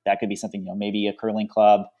 And that could be something, maybe a curling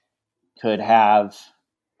club could have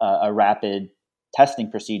a rapid testing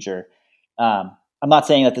procedure. I'm not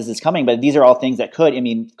saying that this is coming, but these are all things that could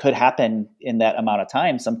happen in that amount of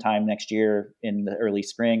time, sometime next year in the early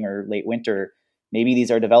spring or late winter. Maybe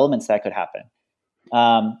these are developments that could happen.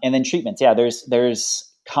 And then treatments. Yeah,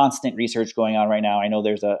 there's constant research going on right now. I know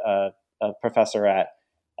there's a professor at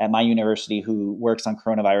my university who works on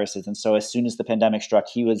coronaviruses. And so as soon as the pandemic struck,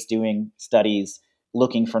 he was doing studies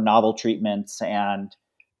looking for novel treatments and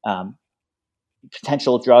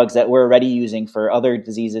potential drugs that we're already using for other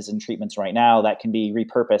diseases and treatments right now that can be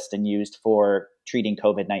repurposed and used for treating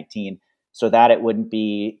COVID-19, so that it wouldn't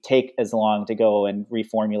take as long to go and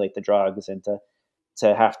reformulate the drugs and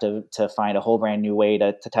to have to find a whole brand new way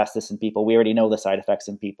to test this in people. We already know the side effects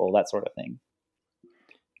in people, that sort of thing.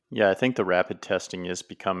 Yeah, I think the rapid testing is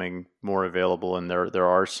becoming more available, and there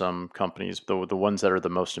are some companies, the ones that are the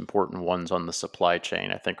most important ones on the supply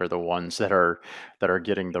chain, I think, are the ones that are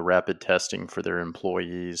getting the rapid testing for their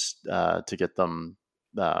employees to get them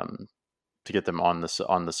on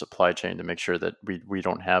the supply chain, to make sure that we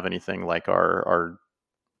don't have anything like our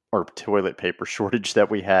toilet paper shortage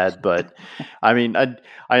that we had. But I mean,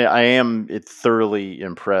 I am thoroughly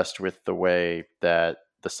impressed with the way that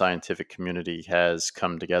the scientific community has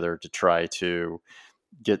come together to try to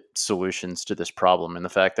get solutions to this problem. And the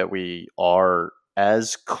fact that we are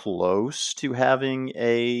as close to having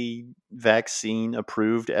a vaccine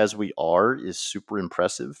approved as we are is super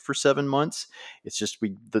impressive for 7 months. It's just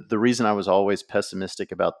the reason I was always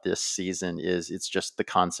pessimistic about this season is it's just the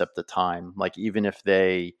concept of time. Like, even if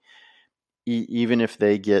they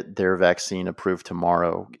get their vaccine approved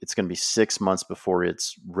tomorrow, it's going to be 6 months before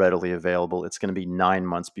it's readily available. It's going to be 9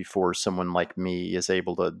 months before someone like me is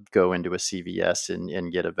able to go into a CVS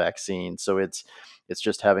and get a vaccine. So it's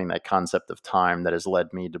just having that concept of time that has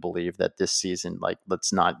led me to believe that this season,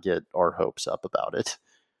 let's not get our hopes up about it.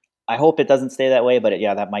 I hope it doesn't stay that way, but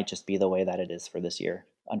that might just be the way that it is for this year,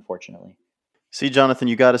 unfortunately. See, Jonathan,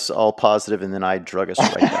 you got us all positive, and then I drug us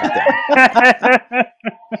right back down.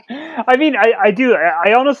 I mean, I do.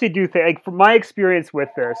 I honestly do think, like, from my experience with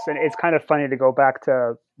this, and it's kind of funny to go back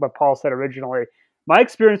to what Paul said originally. My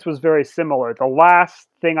experience was very similar. The last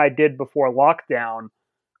thing I did before lockdown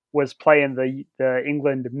was play in the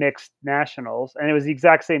England mixed nationals, and it was the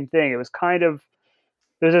exact same thing. It was kind of,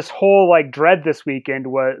 there's this whole like dread this weekend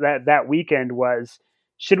was that weekend was,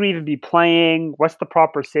 should we even be playing? What's the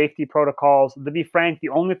proper safety protocols? To be frank, the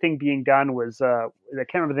only thing being done was I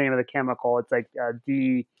can't remember the name of the chemical. It's like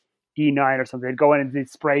D9 or something. They'd go in and they'd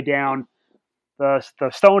spray down the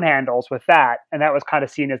stone handles with that, and that was kind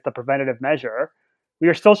of seen as the preventative measure. We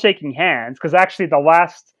were still shaking hands because actually the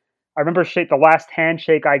last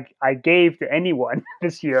handshake I gave to anyone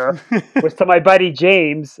this year was to my buddy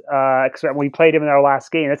James, when we played him in our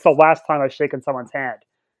last game. That's the last time I've shaken someone's hand.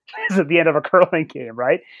 It's at the end of a curling game,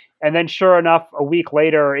 right? And then sure enough, a week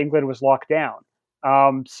later, England was locked down.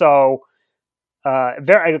 Kind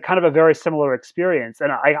of a very similar experience.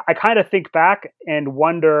 And I kind of think back and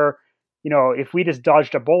wonder, if we just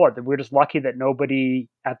dodged a bullet, that we're just lucky that nobody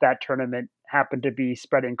at that tournament happened to be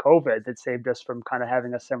spreading COVID that saved us from kind of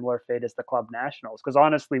having a similar fate as the club nationals. Because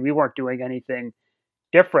honestly, we weren't doing anything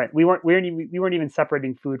different. We weren't even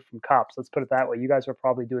separating food from cups. Let's put it that way. You guys were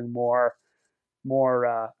probably doing more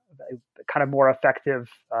effective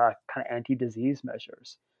kind of anti-disease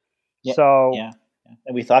measures. Yeah, so yeah.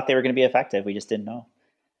 And we thought they were going to be effective. We just didn't know.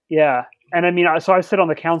 Yeah. And I mean, so I sit on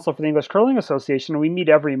the council for the English Curling Association, and we meet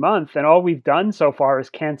every month, and all we've done so far is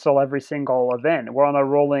cancel every single event.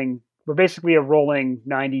 We're basically a rolling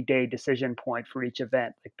 90-day decision point for each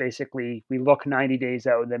event. Like basically we look 90 days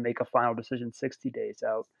out and then make a final decision 60 days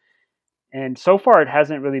out. And so far it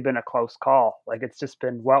hasn't really been a close call. Like it's just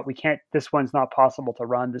been, this one's not possible to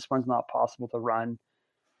run. This one's not possible to run.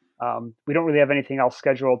 We don't really have anything else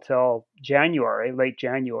scheduled till late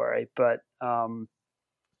January, but I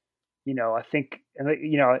think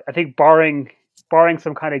barring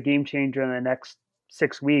some kind of game changer in the next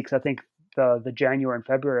 6 weeks, I think the January and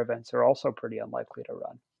February events are also pretty unlikely to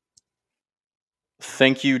run.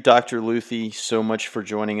 Thank you, Dr. Luthi, so much for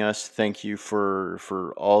joining us. Thank you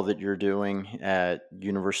for all that you're doing at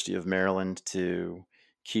University of Maryland to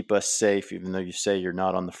keep us safe. Even though you say you're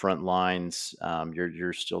not on the front lines,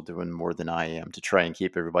 you're still doing more than I am to try and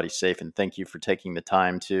keep everybody safe. And thank you for taking the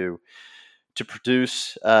time to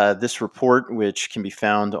produce this report, which can be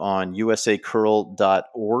found on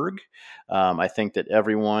usacurl.org. I think that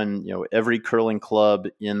everyone, every curling club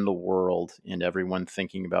in the world and everyone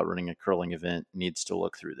thinking about running a curling event needs to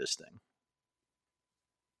look through this thing.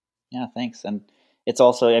 Yeah, thanks. And it's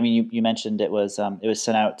also, I mean, you mentioned it was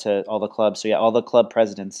sent out to all the clubs. So yeah, all the club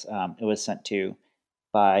presidents, it was sent to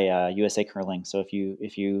by USA Curling. So if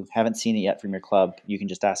you haven't seen it yet from your club, you can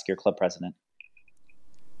just ask your club president.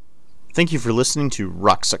 Thank you for listening to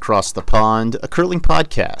Rocks Across the Pond, a curling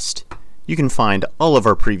podcast. You can find all of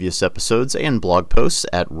our previous episodes and blog posts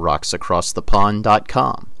at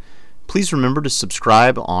rocksacrossthepond.com. Please remember to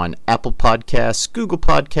subscribe on Apple Podcasts, Google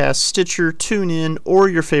Podcasts, Stitcher, TuneIn, or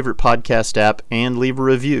your favorite podcast app, and leave a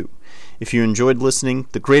review. If you enjoyed listening,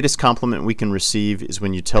 the greatest compliment we can receive is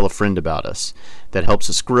when you tell a friend about us. That helps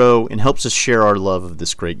us grow and helps us share our love of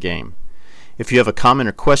this great game. If you have a comment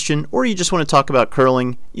or question, or you just want to talk about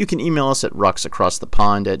curling, you can email us at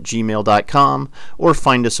rocksacrossthepond@gmail.com or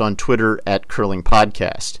find us on Twitter at Curling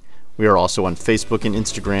Podcast. We are also on Facebook and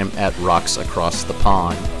Instagram at Rocks Across the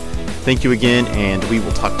Pond. Thank you again, and we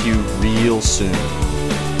will talk to you real soon.